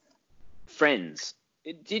friends.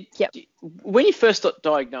 Yep. When you first got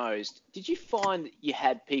diagnosed, did you find that you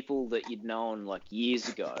had people that you'd known like years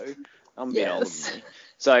ago? I'm a bit older Yes. than you.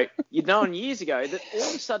 So you'd known years ago that all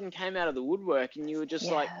of a sudden came out of the woodwork and you were just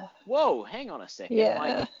like, Yeah. whoa, hang on a second. Yeah.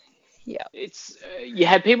 Like Yeah. it's, you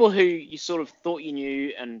had people who you sort of thought you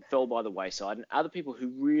knew and fell by the wayside, and other people who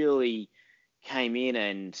really came in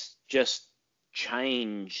and just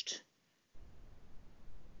changed.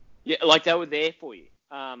 Yeah, like they were there for you.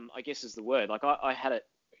 I guess is the word. Like I had it.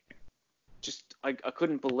 I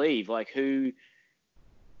couldn't believe like who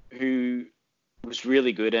was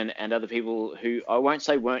really good, and other people who I won't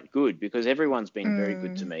say weren't good, because everyone's been very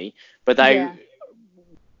good to Mm. me, but they Yeah.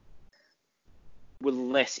 were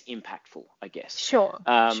less impactful, I guess. Sure.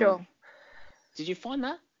 Sure. Did you find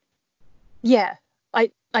that? Yeah.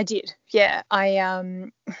 I did. Yeah.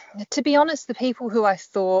 To be honest, the people who I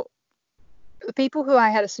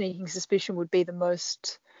had a sneaking suspicion would be the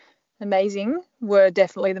most amazing were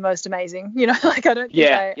definitely the most amazing. Like I don't think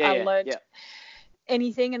Yeah, I yeah, learned yeah,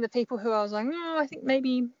 anything. And the people who I was like, oh, I think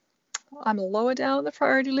maybe I'm lower down on the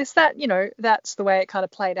priority list, that's the way it kind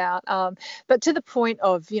of played out. But to the point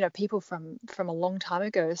of, people from a long time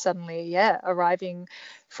ago suddenly, yeah, arriving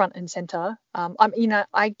front and center.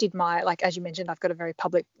 I did like, as you mentioned, I've got a very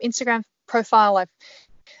public Instagram profile.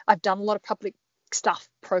 I've done a lot of public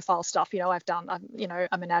profile stuff.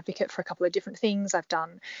 I'm an advocate for a couple of different things. I've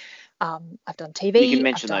done you can TV, I've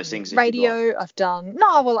mention those done things if you'd like. radio, I've done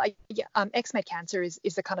no, well, X-Med Cancer is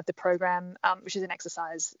the kind of the program, which is an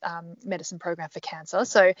exercise medicine program for cancer.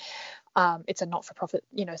 So it's a not-for-profit,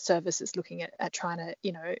 service that's looking at trying to,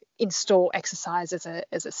 install exercise as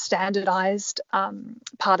a standardized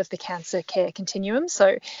part of the cancer care continuum.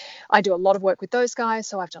 So I do a lot of work with those guys.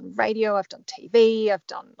 So I've done radio, I've done TV,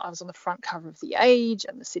 I was on the front cover of The Age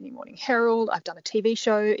and the Sydney Morning Herald. I've done a TV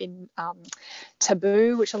show in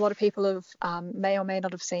Taboo, which a lot of people have may or may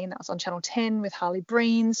not have seen. That was on Channel 10 with Harley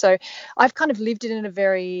Breen. So I've kind of lived it in a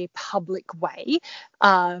very public way.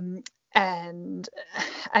 And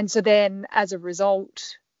so then as a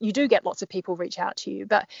result, you do get lots of people reach out to you.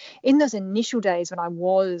 But in those initial days when I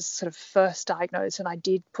was sort of first diagnosed, and I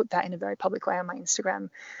did put that in a very public way on my Instagram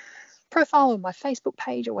profile or my Facebook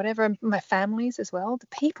page or whatever, and my families as well, the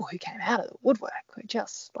people who came out of the woodwork were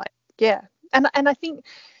just like, yeah. And I think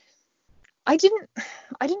I didn't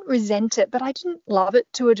resent it, but I didn't love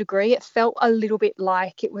it to a degree. It felt a little bit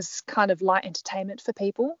like it was kind of light entertainment for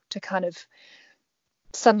people to kind of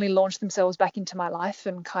suddenly launch themselves back into my life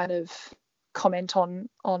and kind of comment on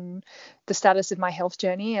the status of my health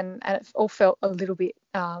journey, and it all felt a little bit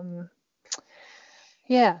I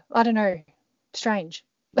don't know, strange.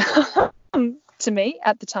 to me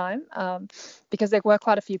at the time, because there were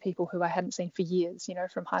quite a few people who I hadn't seen for years,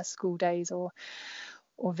 from high school days or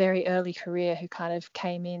very early career, who kind of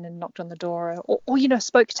came in and knocked on the door, or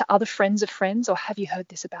spoke to other friends of friends, or have you heard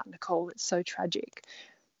this about Nicole? It's so tragic.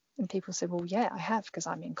 And people said, well, yeah, I have, because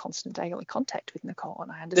I'm in constant daily contact with Nicole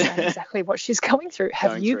and I understand exactly what she's going through.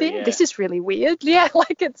 Have you been? Yeah. This is really weird. Yeah,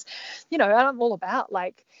 like it's, I'm all about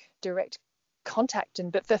like direct contact,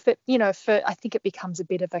 but I think it becomes a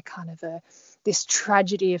bit of a kind of this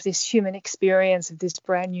tragedy of this human experience of this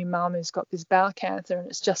brand new mum who's got this bowel cancer and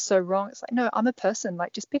it's just so wrong. It's like, no, I'm a person,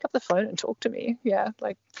 like just pick up the phone and talk to me. Yeah,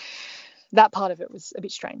 like that part of it was a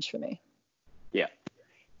bit strange for me. Yeah.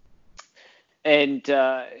 And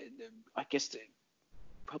I guess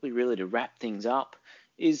probably really to wrap things up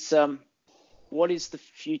is what is the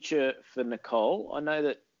future for Nicole? I know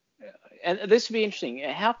that, and this would be interesting,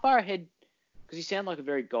 how far ahead, because you sound like a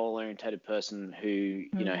very goal-orientated person who,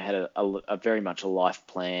 had a very much a life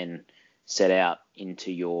plan set out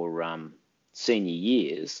into your senior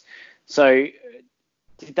years. So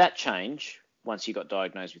did that change once you got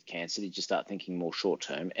diagnosed with cancer? Did you start thinking more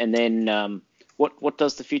short-term? And then what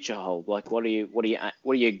does the future hold? Like, what are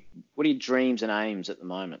your dreams and aims at the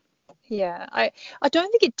moment? Yeah, I don't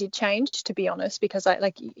think it did change, to be honest, because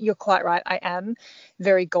you're quite right. I am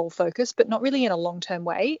very goal focused, but not really in a long-term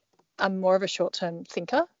way. I'm more of a short-term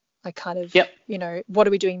thinker. I kind of, what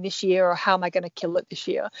are we doing this year, or how am I going to kill it this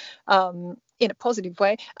year, in a positive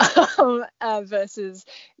way, versus,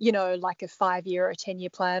 like a 5-year or a 10-year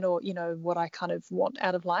plan, or, what I kind of want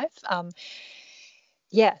out of life.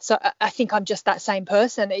 So I think I'm just that same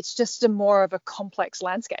person. It's just a more of a complex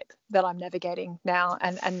landscape that I'm navigating now,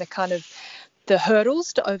 and the kind of the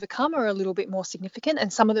hurdles to overcome are a little bit more significant,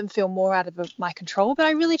 and some of them feel more out of my control. But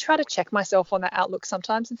I really try to check myself on that outlook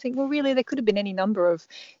sometimes and think, well, really, there could have been any number of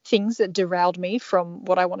things that derailed me from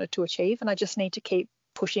what I wanted to achieve, and I just need to keep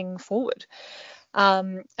pushing forward.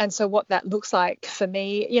 And so what that looks like for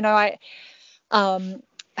me, at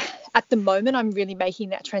the moment, I'm really making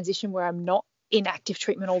that transition where I'm not in active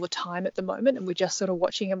treatment all the time at the moment, and we're just sort of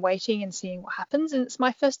watching and waiting and seeing what happens. And it's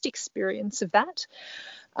my first experience of that.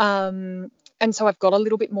 And so I've got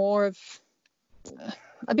a bit more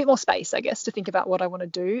space, I guess, to think about what I want to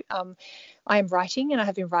do. I am writing, and I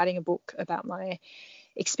have been writing a book about my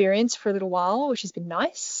experience for a little while, which has been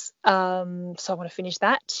nice. So I want to finish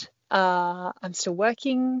that. I'm still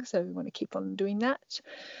working, so we want to keep on doing that.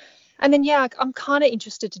 And then, I'm kind of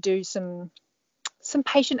interested to do some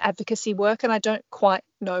patient advocacy work, and I don't quite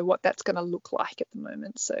know what that's going to look like at the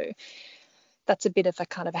moment. So that's a bit of a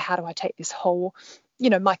kind of how do I take this whole,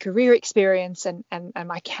 my career experience and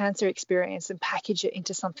my cancer experience and package it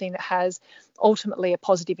into something that has ultimately a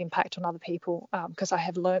positive impact on other people, because I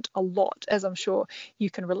have learnt a lot, as I'm sure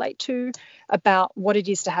you can relate to, about what it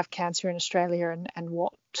is to have cancer in Australia and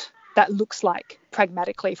what that looks like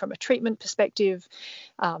pragmatically from a treatment perspective,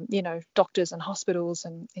 doctors and hospitals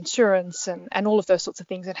and insurance and all of those sorts of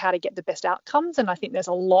things, and how to get the best outcomes. And I think there's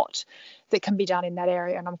a lot that can be done in that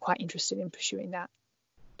area, and I'm quite interested in pursuing that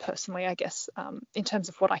personally, I guess, in terms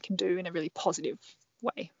of what I can do in a really positive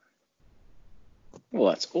way. Well,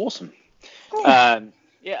 that's awesome. I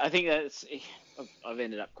think I've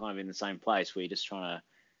ended up kind of in the same place where you're just trying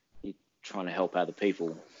to help other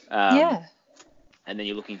people. And then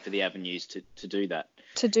you're looking for the avenues to do that.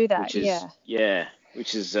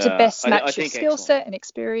 Which is to best match your skill set and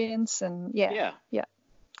experience, and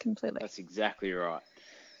completely. That's exactly right.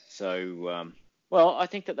 So, well, I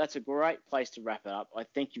think that's a great place to wrap it up. I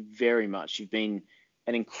thank you very much. You've been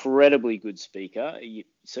an incredibly good speaker. You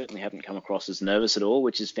certainly haven't come across as nervous at all,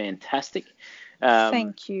 which is fantastic.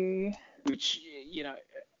 Thank you. Which,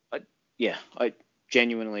 I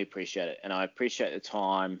genuinely appreciate it, and I appreciate the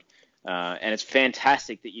time. And it's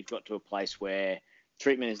fantastic that you've got to a place where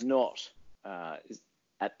treatment is not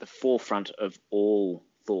at the forefront of all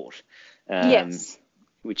thought. Yes.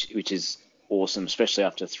 Which is awesome, especially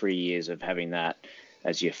after 3 years of having that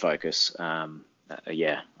as your focus.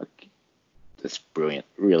 That's brilliant.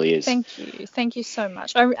 It really is. Thank you so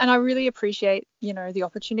much. I really appreciate the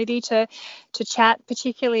opportunity to chat,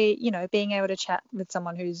 particularly being able to chat with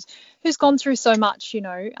someone who's gone through so much,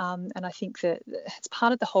 and I think that it's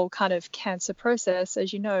part of the whole kind of cancer process,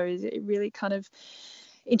 as it really kind of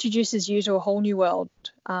introduces you to a whole new world,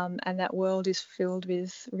 and that world is filled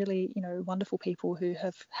with really wonderful people who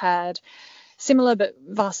have had similar but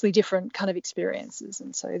vastly different kind of experiences.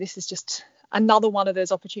 And so this is just another one of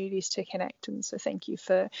those opportunities to connect. And so thank you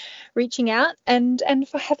for reaching out and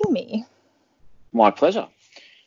for having me. My pleasure.